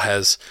if it all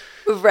has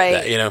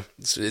that,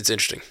 it's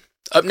interesting.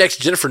 Up next,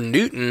 Jennifer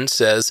Newton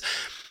says,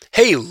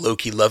 "Hey,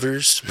 Loki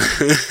lovers."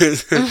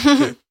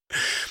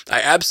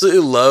 "I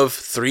absolutely love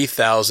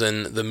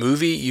 3000, the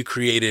movie you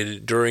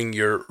created during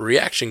your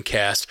reaction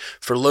cast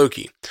for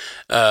Loki.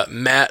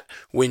 Matt,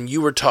 when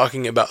you were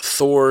talking about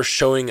Thor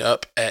showing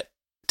up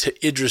to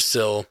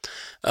Yggdrasil,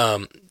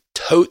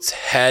 totes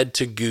had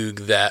to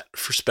goog that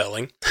for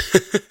spelling."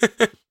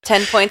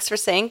 10 points for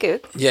saying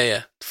goog.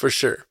 Yeah, for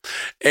sure.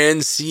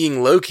 "And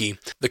seeing Loki,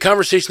 the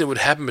conversation that would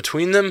happen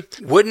between them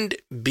wouldn't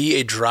be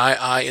a dry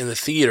eye in the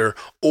theater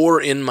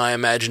or in my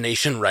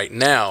imagination right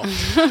now.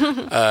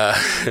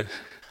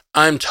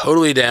 I'm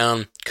totally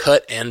down,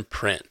 cut and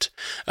print.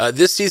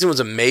 This season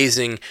was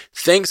amazing.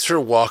 Thanks for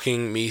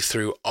walking me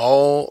through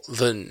all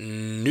the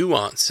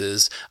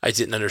nuances I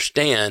didn't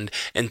understand,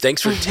 and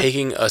thanks for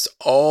taking us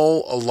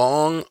all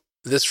along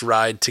this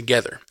ride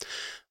together.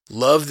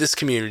 Love this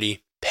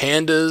community.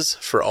 Pandas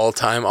for all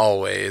time,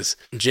 always.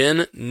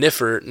 Jen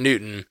Niffer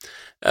Newton.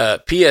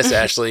 P.S.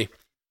 Ashley,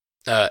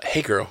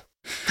 hey girl."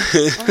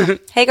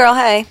 Hey girl,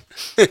 hey.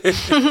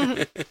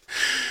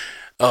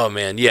 Oh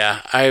man,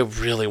 yeah, I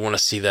really want to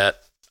see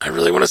that. I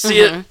really want to see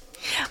it.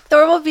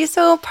 Thor will be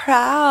so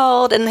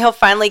proud, and he'll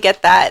finally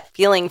get that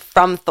feeling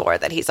from Thor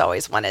that he's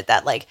always wanted.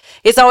 That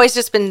it's always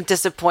just been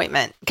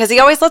disappointment because he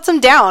always lets him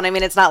down.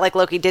 It's not like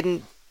Loki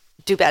didn't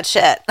do bad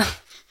shit.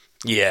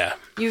 Yeah.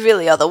 You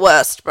really are the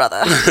worst,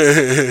 brother.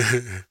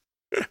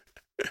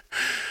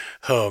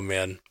 Oh,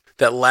 man.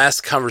 That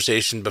last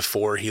conversation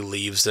before he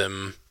leaves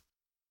him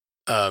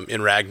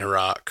in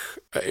Ragnarok,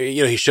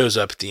 he shows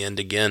up at the end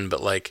again,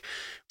 but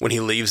when he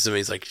leaves them,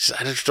 he's like,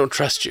 I just don't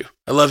trust you.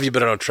 I love you,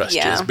 but I don't trust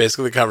you. It's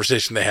basically the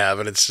conversation they have.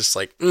 And it's just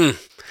like,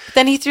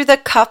 Then he threw the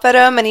cup at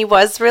him and he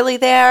was really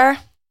there.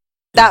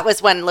 That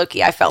was when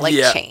Loki, I felt like,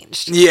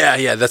 changed.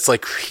 Yeah. That's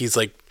like,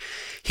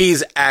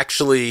 he's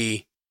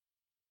actually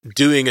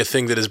doing a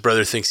thing that his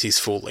brother thinks he's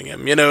fooling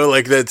him. You know,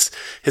 like that's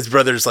his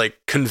brother's like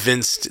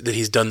convinced that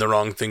he's done the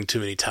wrong thing too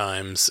many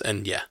times.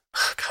 And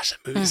gosh,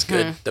 that movie's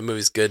good. That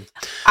movie's good.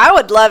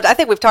 I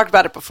think we've talked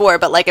about it before,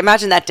 but like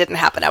imagine that didn't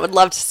happen. I would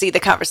love to see the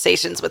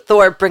conversations with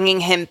Thor bringing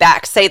him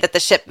back, say that the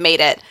ship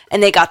made it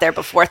and they got there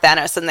before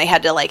Thanos and they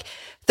had to like,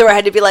 Thor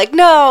had to be like,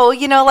 no,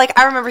 you know, like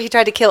I remember he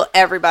tried to kill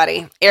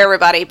everybody,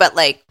 but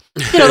like,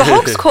 you know, the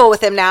Hulk's cool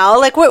with him now.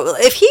 Like,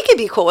 if he can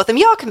be cool with him,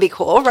 y'all can be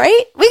cool,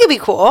 right? We can be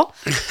cool.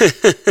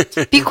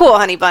 Be cool,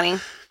 honey bunny.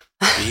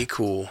 Be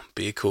cool.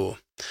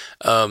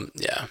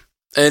 Yeah.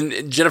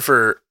 And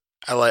Jennifer,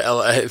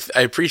 I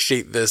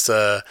appreciate this.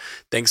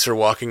 Thanks for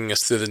walking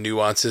us through the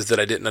nuances that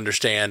I didn't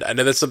understand. I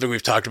know that's something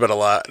we've talked about a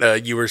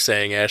lot. You were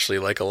saying, Ashley,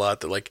 like a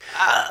lot that like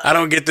I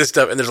don't get this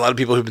stuff, and there's a lot of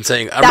people who've been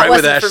saying I'm right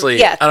with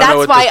Ashley. I don't know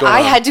what that's why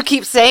I had to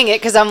keep saying it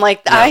because I'm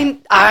like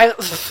I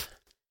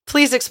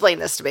please explain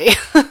this to me.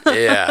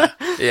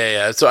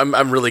 Yeah. So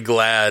I'm really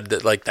glad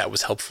that like that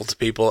was helpful to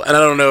people. And I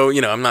don't know, you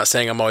know, I'm not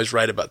saying I'm always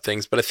right about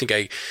things, but I think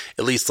I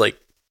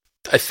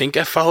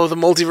follow the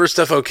multiverse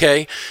stuff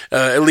okay.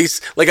 At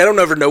least like I don't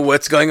ever know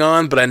what's going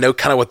on, but I know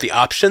kind of what the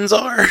options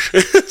are.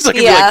 So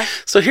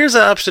so here's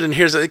an option and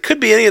it could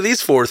be any of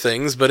these 4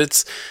 things, but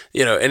it's,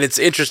 you know, and it's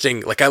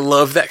interesting. Like I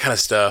love that kind of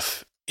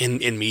stuff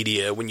in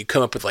media when you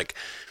come up with like,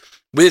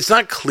 when it's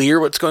not clear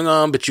what's going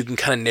on, but you can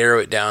kind of narrow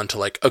it down to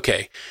like,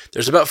 okay,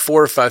 there's about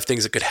 4 or 5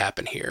 things that could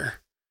happen here.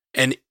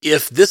 And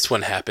if this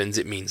one happens,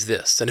 it means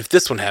this. And if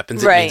this one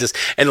happens, it means this.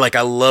 And like,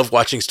 I love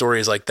watching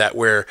stories like that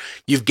where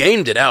you've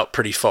gamed it out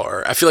pretty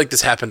far. I feel like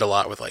this happened a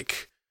lot with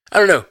like, I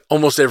don't know,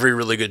 almost every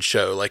really good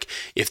show. Like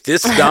if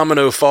this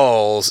domino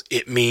falls,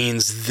 it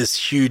means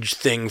this huge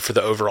thing for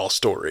the overall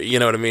story. You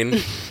know what I mean?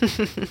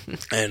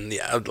 And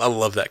yeah, I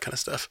love that kind of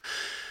stuff.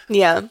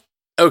 Yeah.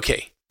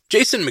 Okay.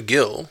 Jason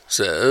McGill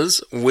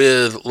says,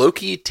 with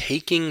Loki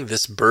taking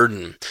this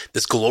burden,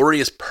 this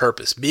glorious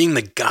purpose, being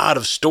the god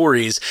of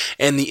stories,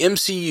 and the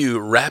MCU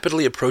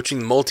rapidly approaching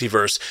the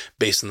multiverse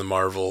based on the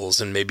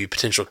Marvels and maybe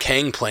potential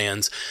Kang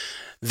plans,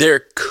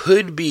 there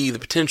could be the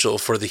potential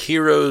for the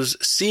heroes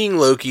seeing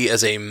Loki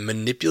as a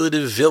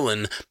manipulative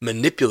villain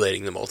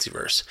manipulating the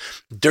multiverse.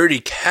 Dirty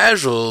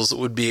casuals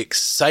would be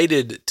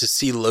excited to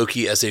see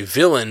Loki as a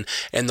villain,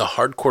 and the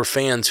hardcore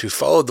fans who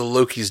followed the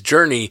Loki's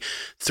journey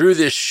through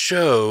this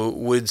show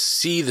would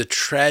see the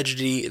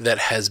tragedy that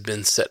has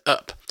been set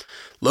up.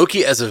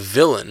 Loki as a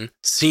villain,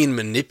 seen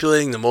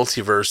manipulating the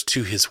multiverse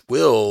to his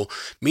will.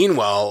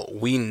 Meanwhile,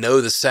 we know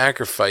the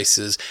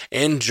sacrifices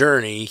and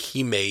journey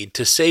he made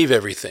to save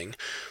everything,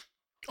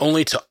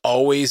 only to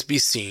always be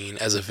seen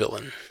as a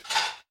villain.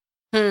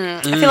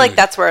 I feel like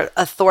that's where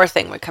a Thor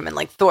thing would come in.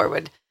 Like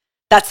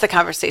that's the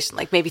conversation.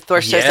 Like maybe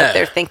Thor shows up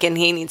there thinking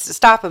he needs to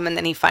stop him, and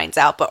then he finds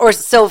out. Or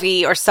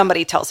Sylvie or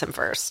somebody tells him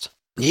first.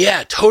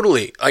 Yeah,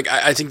 totally. Like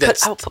I think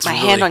I'll put my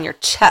hand on your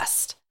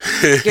chest.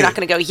 You're not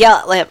going to go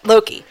yell at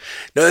Loki.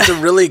 No, that's a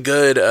really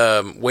good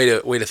way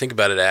to think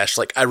about it, Ash.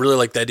 Like, I really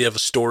like the idea of a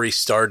story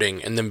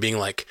starting and then being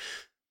like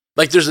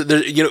there's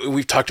you know,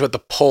 we've talked about the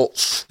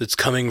pulse that's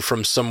coming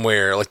from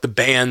somewhere. Like the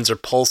bands are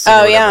pulsing.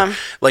 Oh yeah.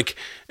 Like,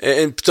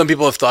 and some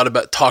people have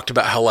talked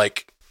about how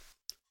like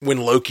when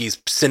Loki's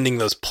sending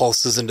those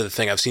pulses into the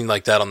thing, I've seen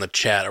like that on the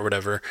chat or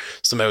whatever.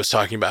 Somebody was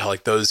talking about how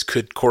like those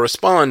could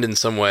correspond in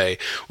some way.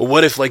 Well,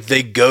 what if like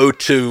they go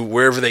to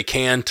wherever they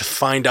can to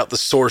find out the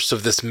source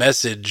of this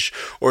message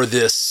or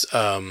this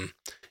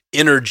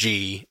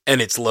energy,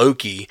 and it's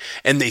Loki,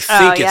 and they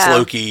think it's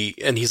Loki,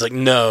 and he's like,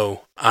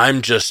 no,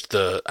 I'm just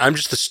the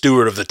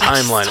steward of the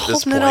timeline at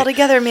this point. Holding it all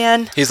together,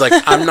 man. He's like,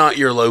 I'm not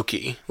your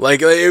Loki.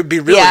 Like it would be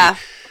really. Yeah.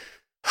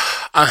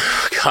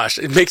 Gosh,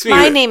 it makes me.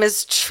 My name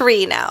is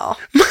Tree now.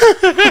 Gosh,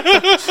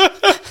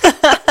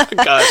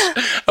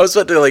 I was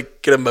about to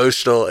like get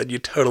emotional, and you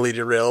totally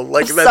derailed.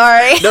 Like,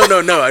 sorry.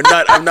 No.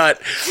 I'm not.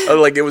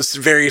 Like, it was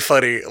very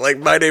funny. Like,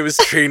 my name is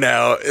Tree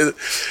now.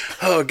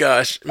 Oh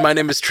gosh, my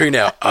name is Tree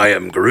now. I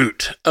am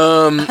Groot.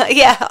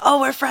 Yeah. Oh,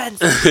 we're friends.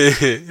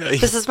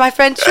 This is my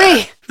friend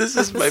Tree. This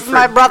is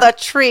my brother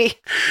Tree.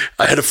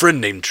 I had a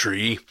friend named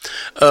Tree.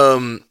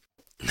 No,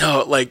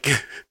 like.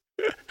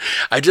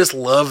 I just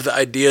love the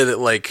idea that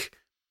like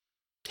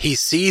he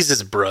sees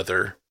his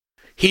brother.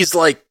 He's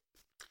like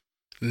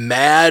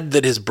mad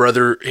that his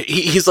brother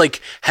he's like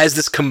has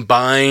this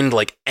combined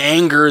like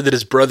anger that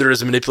his brother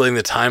is manipulating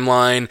the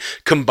timeline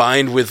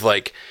combined with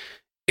like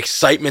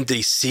excitement that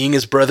he's seeing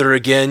his brother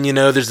again, you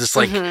know, there's this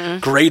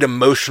like great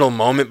emotional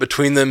moment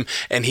between them,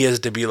 and he has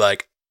to be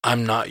like,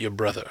 I'm not your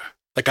brother.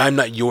 Like, I'm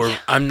not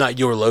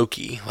your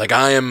Loki. Like,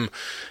 I am,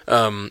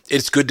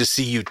 it's good to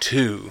see you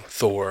too,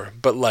 Thor.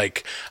 But,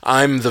 like,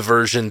 I'm the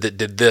version that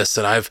did this,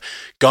 and I've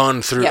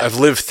gone through, I've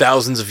lived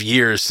thousands of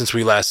years since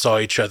we last saw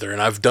each other,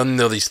 and I've done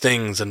all these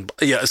things, and,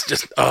 yeah, it's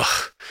just,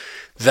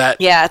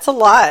 Yeah, it's a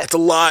lot. It's a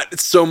lot.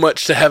 It's so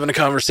much to have in a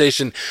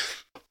conversation.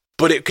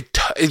 but it could,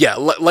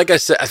 like I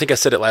said, I think I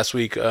said it last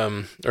week,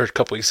 or a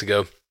couple weeks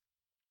ago.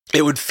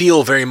 It would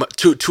feel very much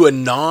to a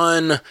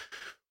non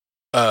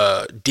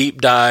deep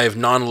dive,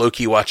 non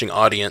Loki watching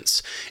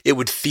audience. It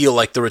would feel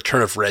like the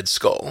return of Red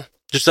Skull,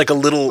 just like a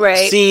little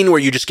scene where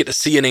you just get to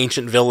see an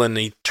ancient villain and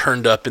he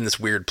turned up in this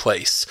weird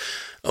place.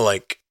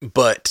 Like,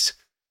 but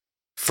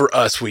for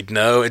us, we'd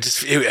know.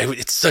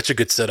 It's such a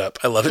good setup.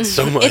 I love it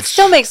so much. It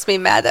still makes me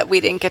mad that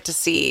we didn't get to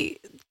see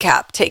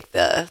Cap take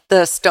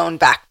the stone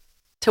back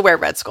to where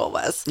Red Skull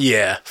was.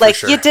 Yeah, like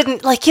sure. You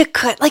didn't, like you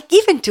could, like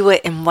even do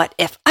it in What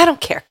If. I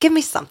don't care. Give me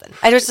something.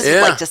 I just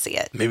like to see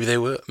it. Maybe they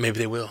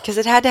will. Because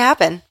it had to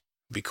happen.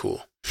 Be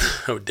cool.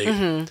 I would dig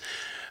it.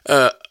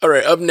 All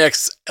right, up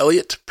next,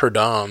 Elliot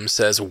Perdom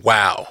says,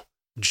 "Wow,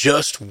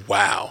 just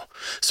wow."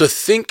 So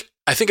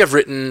I think I've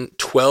written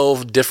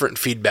 12 different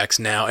feedbacks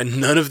now,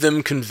 and none of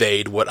them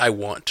conveyed what I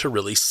want to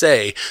really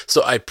say.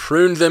 So I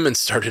pruned them and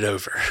started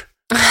over.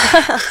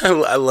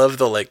 I love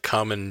the like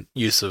common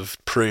use of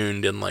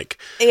pruned in like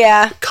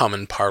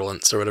common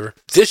parlance or whatever.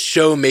 This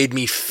show made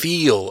me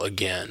feel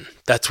again.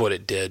 That's what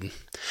it did.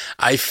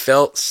 I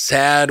felt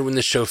sad when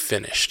the show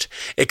finished,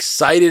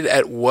 excited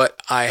at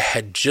what I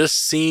had just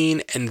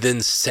seen, and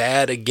then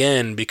sad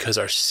again because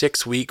our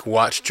 6-week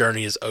watch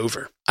journey is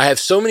over. I have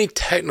so many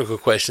technical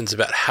questions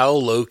about how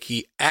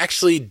Loki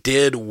actually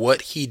did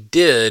what he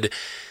did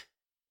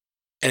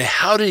and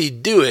how did he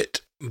do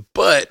it,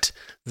 but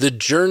the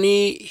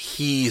journey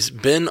he's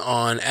been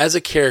on as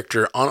a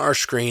character on our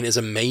screen is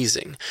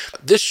amazing.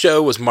 This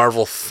show was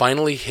Marvel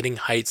finally hitting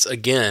heights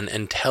again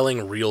and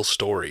telling real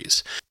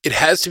stories. It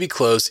has to be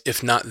close,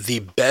 if not the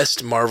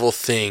best Marvel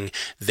thing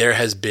there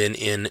has been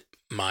in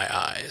my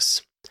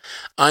eyes.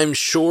 I'm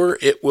sure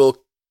it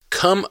will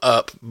come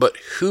up, but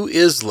who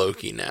is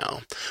Loki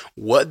now?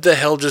 What the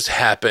hell just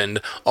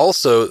happened?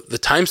 Also, the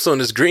time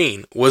stone is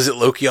green. Was it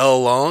Loki all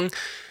along?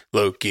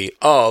 Loki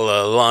all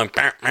along.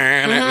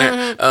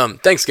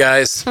 Thanks,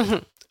 guys.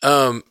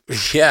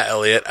 Yeah,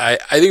 Elliot. I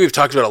think we've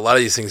talked about a lot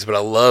of these things, but I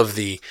love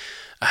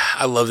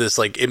this.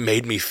 Like, it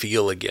made me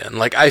feel again.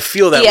 Like, I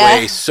feel that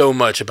way so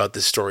much about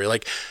this story.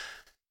 Like,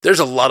 there's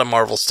a lot of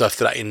Marvel stuff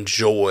that I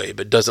enjoy,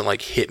 but doesn't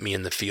like hit me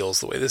in the feels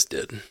the way this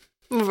did.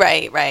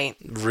 Right.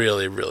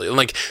 Really, really.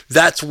 Like,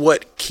 that's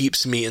what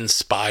keeps me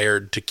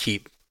inspired to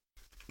keep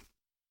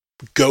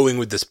going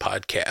with this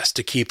podcast,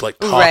 to keep like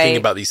talking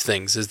about these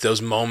things, is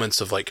those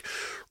moments of like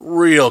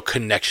real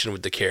connection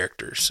with the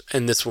characters.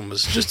 And this one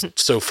was just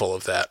so full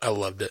of that. I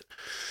loved it.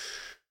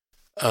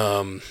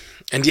 And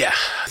yeah,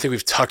 I think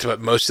we've talked about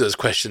most of those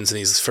questions in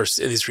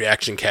these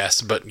reaction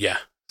casts, but yeah,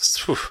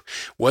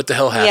 what the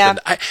hell happened?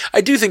 Yeah. I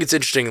do think it's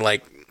interesting,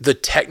 like the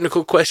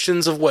technical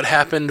questions of what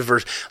happened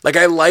versus, like,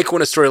 I like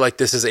when a story like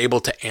this is able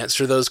to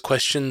answer those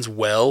questions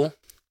well,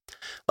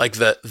 like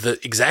the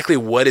exactly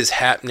what is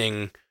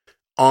happening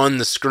on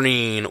the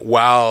screen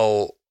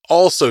while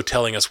also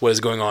telling us what is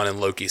going on in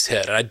Loki's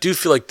head. And I do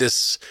feel like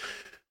this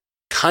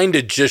kind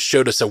of just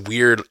showed us a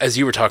weird, as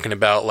you were talking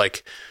about,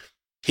 like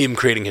him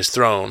creating his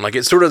throne, like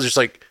it sort of just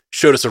like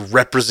showed us a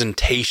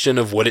representation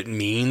of what it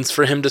means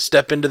for him to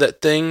step into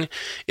that thing.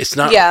 It's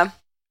not, I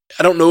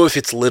don't know if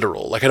it's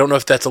literal. Like, I don't know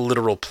if that's a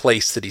literal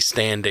place that he's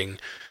standing.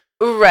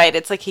 Right.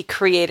 It's like he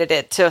created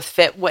it to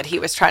fit what he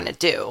was trying to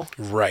do.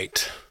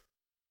 Right.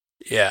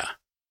 Yeah.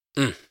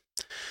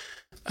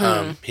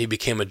 He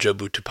became a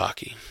Jobu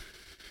Tupaki.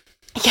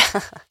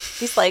 Yeah.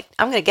 He's like,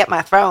 I'm going to get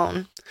my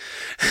throne.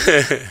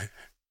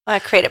 I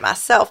created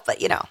myself,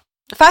 but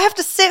if I have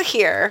to sit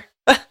here,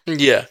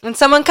 when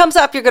someone comes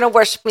up, you're going to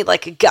worship me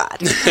like a god.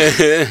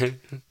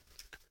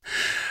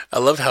 I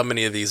love how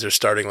many of these are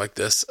starting like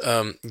this.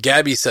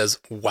 Gabby says,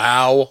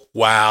 wow,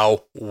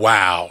 wow,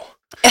 wow.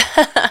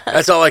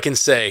 That's all I can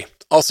say.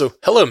 Also,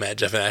 hello, Matt,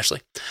 Jeff, and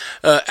Ashley.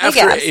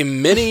 After a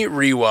mini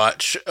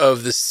rewatch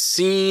of the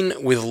scene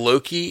with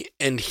Loki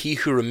and He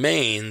Who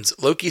Remains,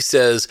 Loki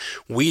says,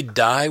 "We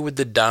die with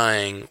the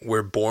dying,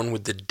 we're born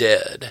with the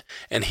dead."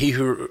 And He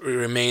Who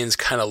Remains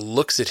kind of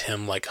looks at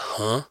him like,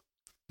 huh?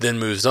 Then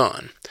moves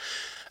on.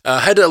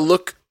 I had to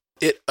look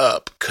it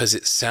up because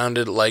it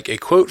sounded like a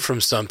quote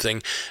from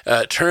something.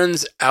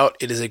 Turns out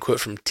it is a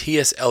quote from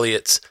T.S.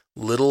 Eliot's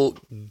Little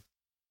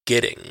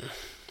Gidding.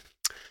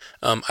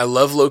 I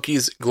love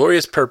Loki's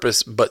glorious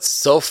purpose, but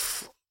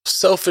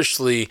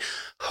selfishly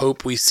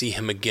hope we see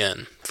him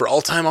again. For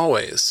all time,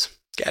 always.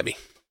 Gabby.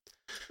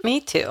 Me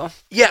too.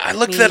 Yeah, I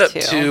looked that up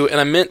too, and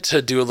I meant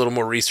to do a little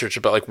more research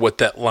about like what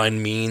that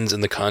line means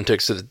in the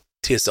context of the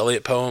T.S.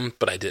 Eliot poem,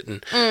 but I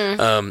didn't. In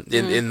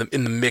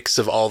the mix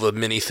of all the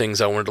many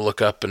things I wanted to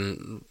look up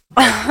and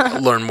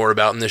learn more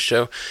about in this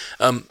show.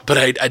 But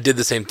I did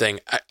the same thing.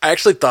 I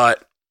actually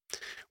thought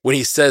when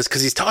he says,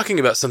 because he's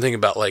talking about something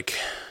about like,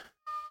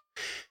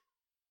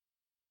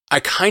 I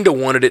kind of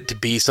wanted it to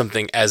be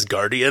something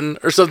Asgardian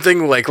or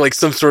something like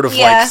some sort of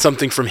like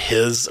something from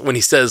his, when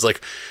he says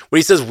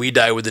we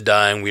die with the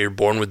dying, we are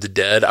born with the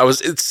dead.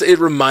 It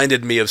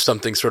reminded me of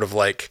something sort of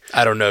like,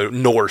 I don't know,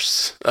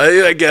 Norse,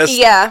 I guess.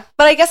 Yeah.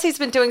 But I guess he's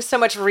been doing so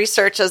much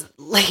research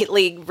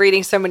lately,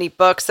 reading so many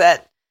books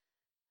that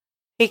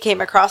he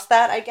came across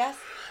that, I guess.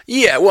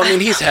 Yeah, well, I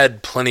mean, he's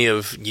had plenty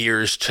of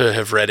years to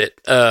have read it,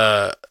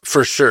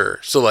 for sure.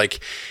 So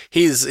like,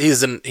 he's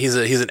an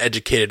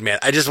educated man.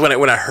 I just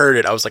when I heard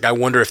it, I was like, I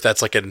wonder if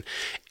that's like an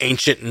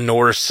ancient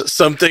Norse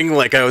something.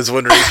 Like I was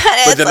wondering,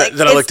 but then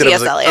I looked at it, I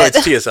was like, oh,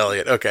 it's T.S.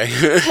 Eliot. Okay.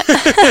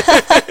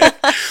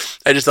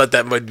 I just thought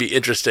that might be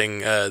interesting,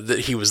 that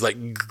he was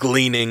like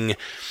gleaning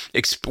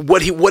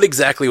what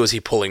exactly was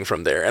he pulling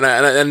from there, and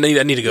I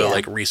need to go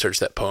like research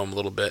that poem a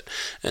little bit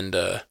and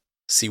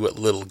see what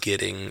Little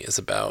Gidding is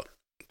about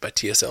by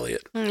T.S.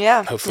 Eliot.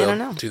 Yeah, hopefully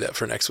I'll do that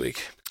for next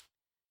week.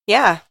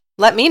 Yeah,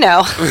 let me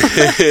know.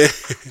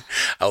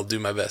 I'll do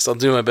my best.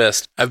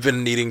 I've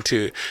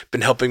been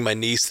helping my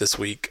niece this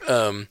week.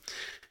 I'm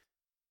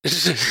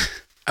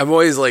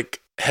always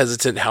like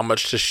hesitant how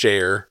much to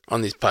share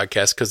on these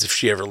podcasts because if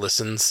she ever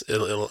listens,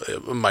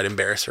 it might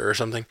embarrass her or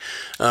something.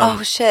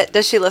 Oh shit!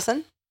 Does she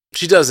listen?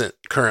 She doesn't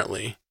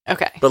currently.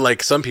 Okay. But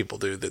like some people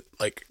do that,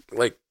 like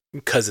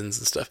cousins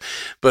and stuff.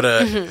 But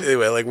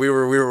anyway, like we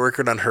were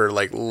working on her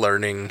like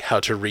learning how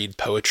to read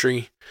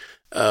poetry.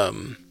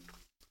 And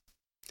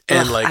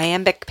like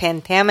iambic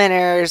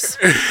pentameters.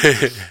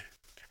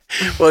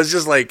 Well, it's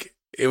just like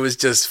it was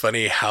just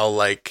funny how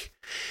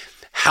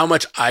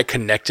much I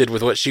connected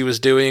with what she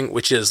was doing,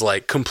 which is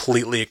like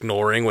completely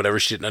ignoring whatever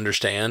she didn't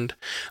understand.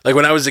 Like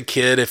when I was a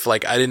kid, if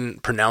like I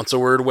didn't pronounce a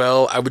word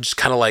well, I would just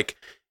kind of like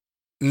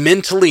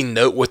mentally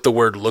note what the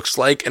word looks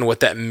like and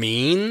what that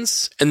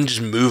means and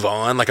just move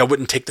on. Like I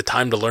wouldn't take the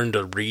time to learn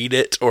to read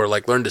it or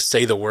like learn to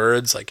say the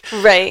words. Like,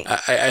 right.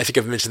 I think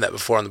I've mentioned that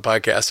before on the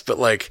podcast, but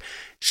like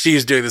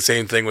she's doing the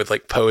same thing with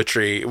like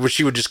poetry, where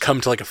she would just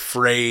come to like a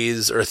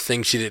phrase or a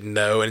thing she didn't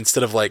know. And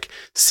instead of like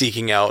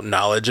seeking out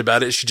knowledge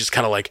about it, she just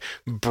kind of like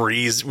would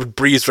breeze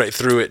right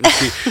through it. And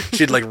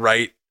she'd like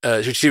write,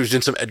 she was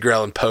doing some Edgar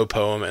Allan Poe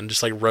poem and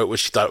just like wrote what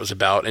she thought it was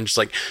about and just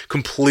like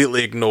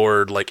completely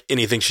ignored like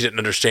anything she didn't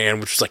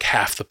understand, which was like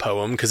half the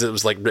poem because it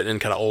was like written in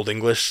kind of Old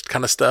English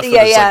kind of stuff.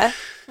 Yeah.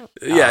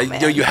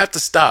 Like, you have to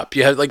stop.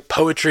 You have like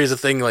poetry is a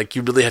thing. Like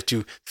you really have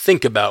to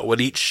think about what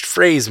each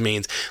phrase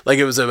means. Like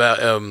it was about,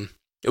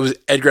 it was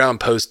Edgar Allan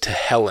Poe's To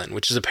Helen,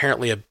 which is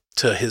apparently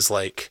to his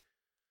like,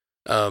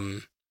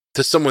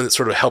 to someone that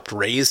sort of helped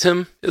raise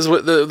him is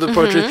what the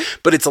poetry,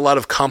 but it's a lot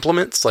of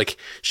compliments. Like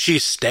she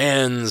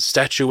stands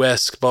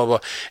statuesque, blah, blah.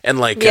 And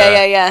like,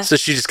 so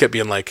she just kept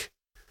being like,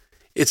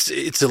 it's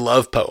a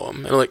love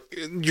poem. And like,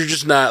 you're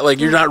just not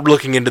like, you're not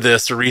looking into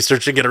this or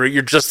researching it, or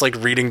you're just like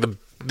reading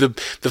the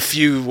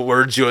few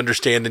words you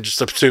understand and just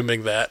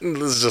assuming that. And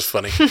this is just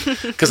funny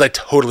because I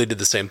totally did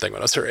the same thing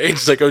when I was her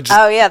age. Like,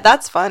 oh yeah,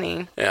 that's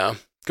funny. Yeah.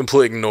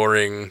 Completely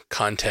ignoring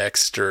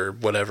context or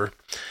whatever.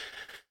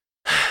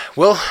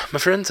 Well, my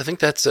friends, I think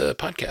that's a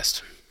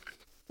podcast.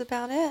 That's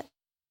about it.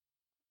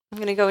 I'm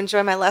going to go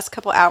enjoy my last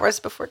couple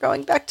hours before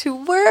going back to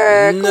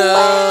work.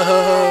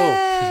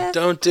 No,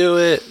 don't do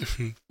it.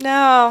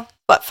 No.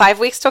 What, 5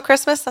 weeks till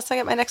Christmas? That's when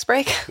I get my next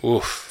break?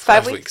 Oof,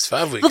 5 weeks.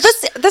 5 weeks. Well,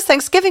 this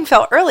Thanksgiving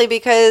felt early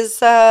because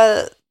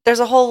there's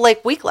a whole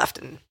like week left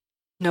in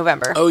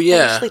November. Oh,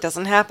 yeah. It usually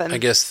doesn't happen. I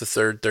guess the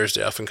third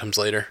Thursday often comes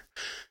later.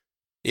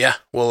 Yeah,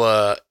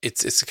 well,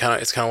 it's kind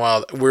of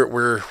wild.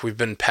 We've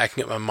been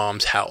packing up my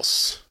mom's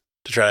house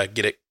to try to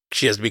get it.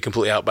 She has to be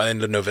completely out by the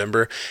end of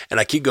November, and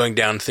I keep going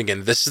down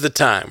thinking this is the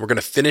time we're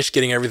gonna finish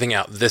getting everything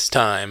out this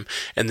time,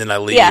 and then I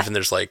leave and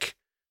there's like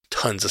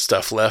tons of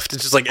stuff left.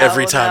 It's just like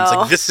every time it's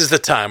like this is the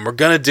time we're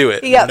gonna do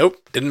it. Yep.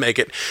 Nope, didn't make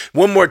it.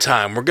 One more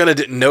time we're gonna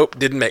do. Nope,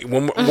 didn't make it.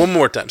 One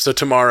more time. So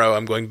tomorrow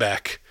I'm going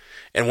back.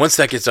 And once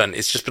that gets done,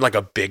 it's just been like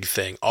a big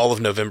thing. All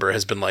of November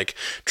has been like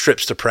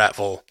trips to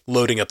Prattville,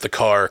 loading up the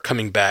car,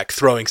 coming back,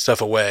 throwing stuff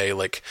away,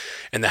 like,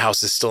 and the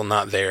house is still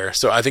not there.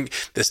 So I think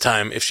this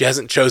time, if she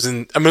hasn't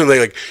chosen, I'm gonna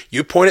like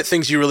you point at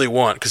things you really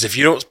want, because if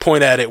you don't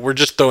point at it, we're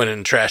just throwing it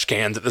in trash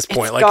cans at this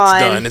point.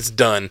 It's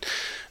done.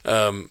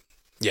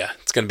 Yeah,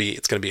 it's gonna be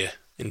an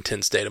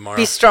intense day tomorrow.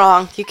 Be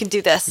strong. You can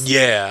do this.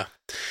 Yeah.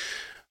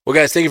 Well,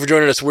 guys, thank you for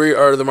joining us. We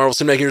are the Marvel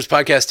Cinematic Universe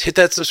Podcast. Hit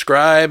that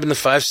subscribe and the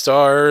 5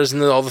 stars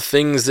and all the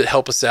things that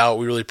help us out.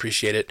 We really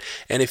appreciate it.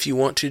 And if you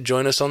want to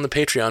join us on the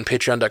Patreon,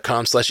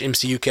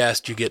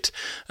 patreon.com/MCUcast, you get,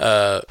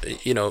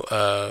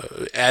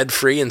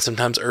 ad-free and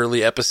sometimes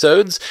early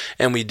episodes.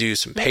 And we do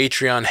some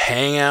Patreon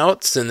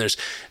hangouts, and there's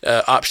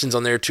options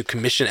on there to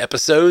commission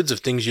episodes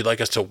of things you'd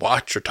like us to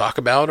watch or talk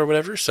about or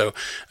whatever. So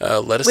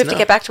let us know. We have to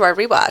get back to our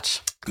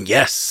rewatch.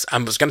 Yes, I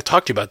was going to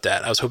talk to you about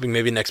that. I was hoping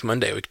maybe next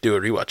Monday we could do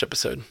a rewatch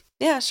episode.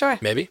 Yeah, sure.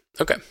 Maybe?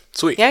 Okay,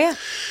 sweet. Yeah.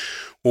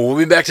 Well, we'll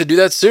be back to do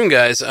that soon,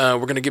 guys. We're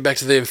going to get back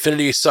to the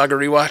Infinity Saga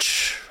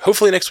rewatch,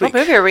 hopefully next week.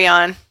 What movie are we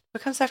on?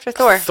 What comes after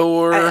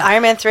Thor?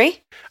 Iron Man 3?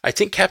 I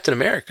think Captain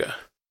America.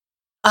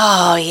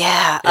 Oh,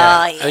 yeah.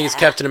 I think it's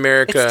Captain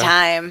America. It's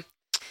time.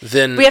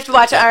 Then we have to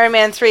watch Iron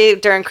Man 3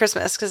 during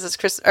Christmas because it's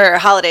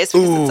holidays.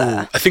 Ooh,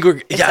 I think we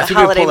can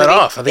pull that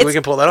off. I think we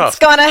can pull that off. It's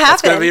going to happen.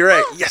 It's going to be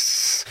right.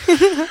 Yes.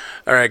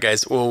 All right,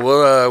 guys. Well,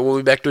 we'll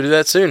be back to do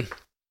that soon.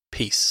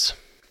 Peace.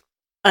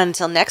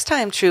 Until next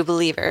time, true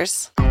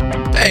believers.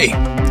 Hey,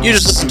 you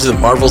just listened to the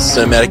Marvel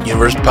Cinematic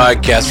Universe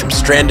podcast from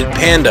Stranded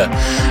Panda.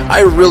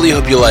 I really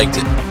hope you liked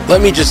it.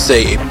 Let me just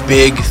say a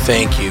big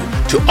thank you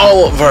To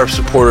all of our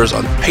supporters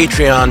on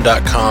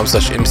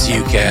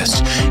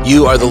patreon.com/MCUcast,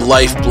 you are the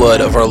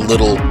lifeblood of our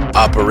little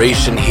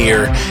operation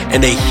here,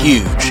 and a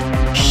huge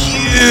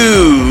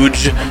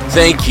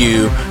thank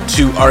you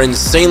to our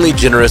insanely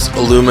generous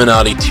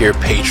Illuminati tier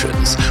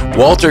patrons,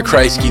 Walter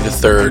Kreisky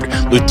III,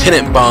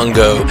 Lieutenant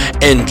Bongo,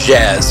 and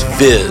Jazz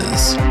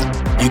Viz.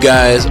 You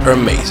guys are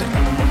amazing.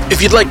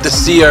 If you'd like to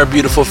see our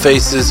beautiful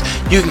faces,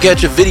 you can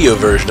catch a video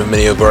version of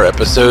many of our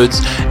episodes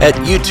at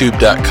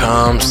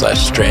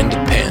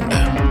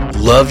youtube.com/strandedpanda.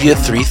 Love you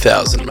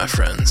 3000, my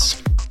friends.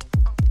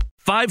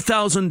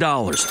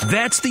 $5,000.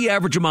 That's the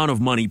average amount of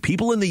money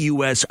people in the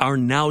U.S. are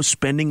now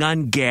spending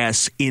on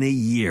gas in a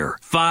year.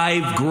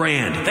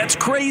 $5,000. That's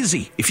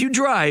crazy. If you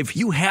drive,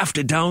 you have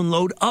to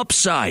download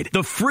Upside,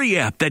 the free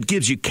app that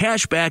gives you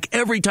cash back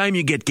every time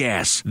you get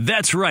gas.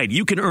 That's right.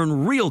 You can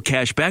earn real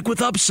cash back with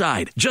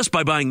Upside just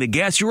by buying the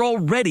gas you're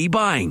already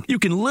buying. You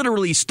can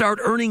literally start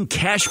earning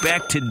cash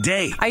back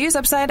today. I use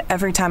Upside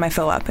every time I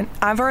fill up, and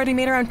I've already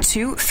made around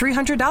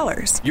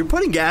 $200-$300. You're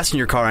putting gas in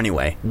your car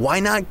anyway. Why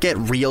not get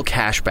real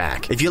cash back?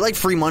 If you like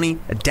free money,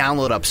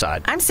 download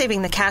Upside. I'm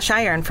saving the cash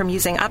I earn from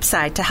using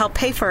Upside to help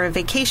pay for a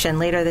vacation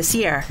later this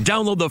year.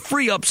 Download the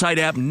free Upside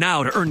app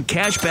now to earn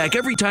cash back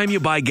every time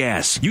you buy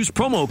gas. Use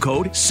promo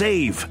code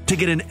SAVE to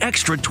get an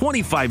extra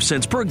 25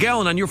 cents per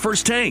gallon on your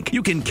first tank.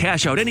 You can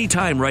cash out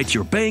anytime right to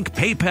your bank,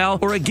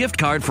 PayPal, or a gift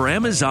card for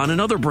Amazon and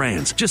other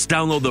brands. Just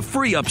download the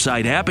free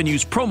Upside app and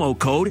use promo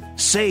code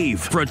SAVE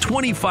for a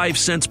 25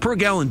 cents per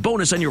gallon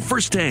bonus on your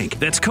first tank.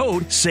 That's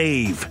code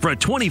SAVE for a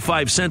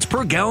 25 cents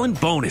per gallon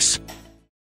bonus.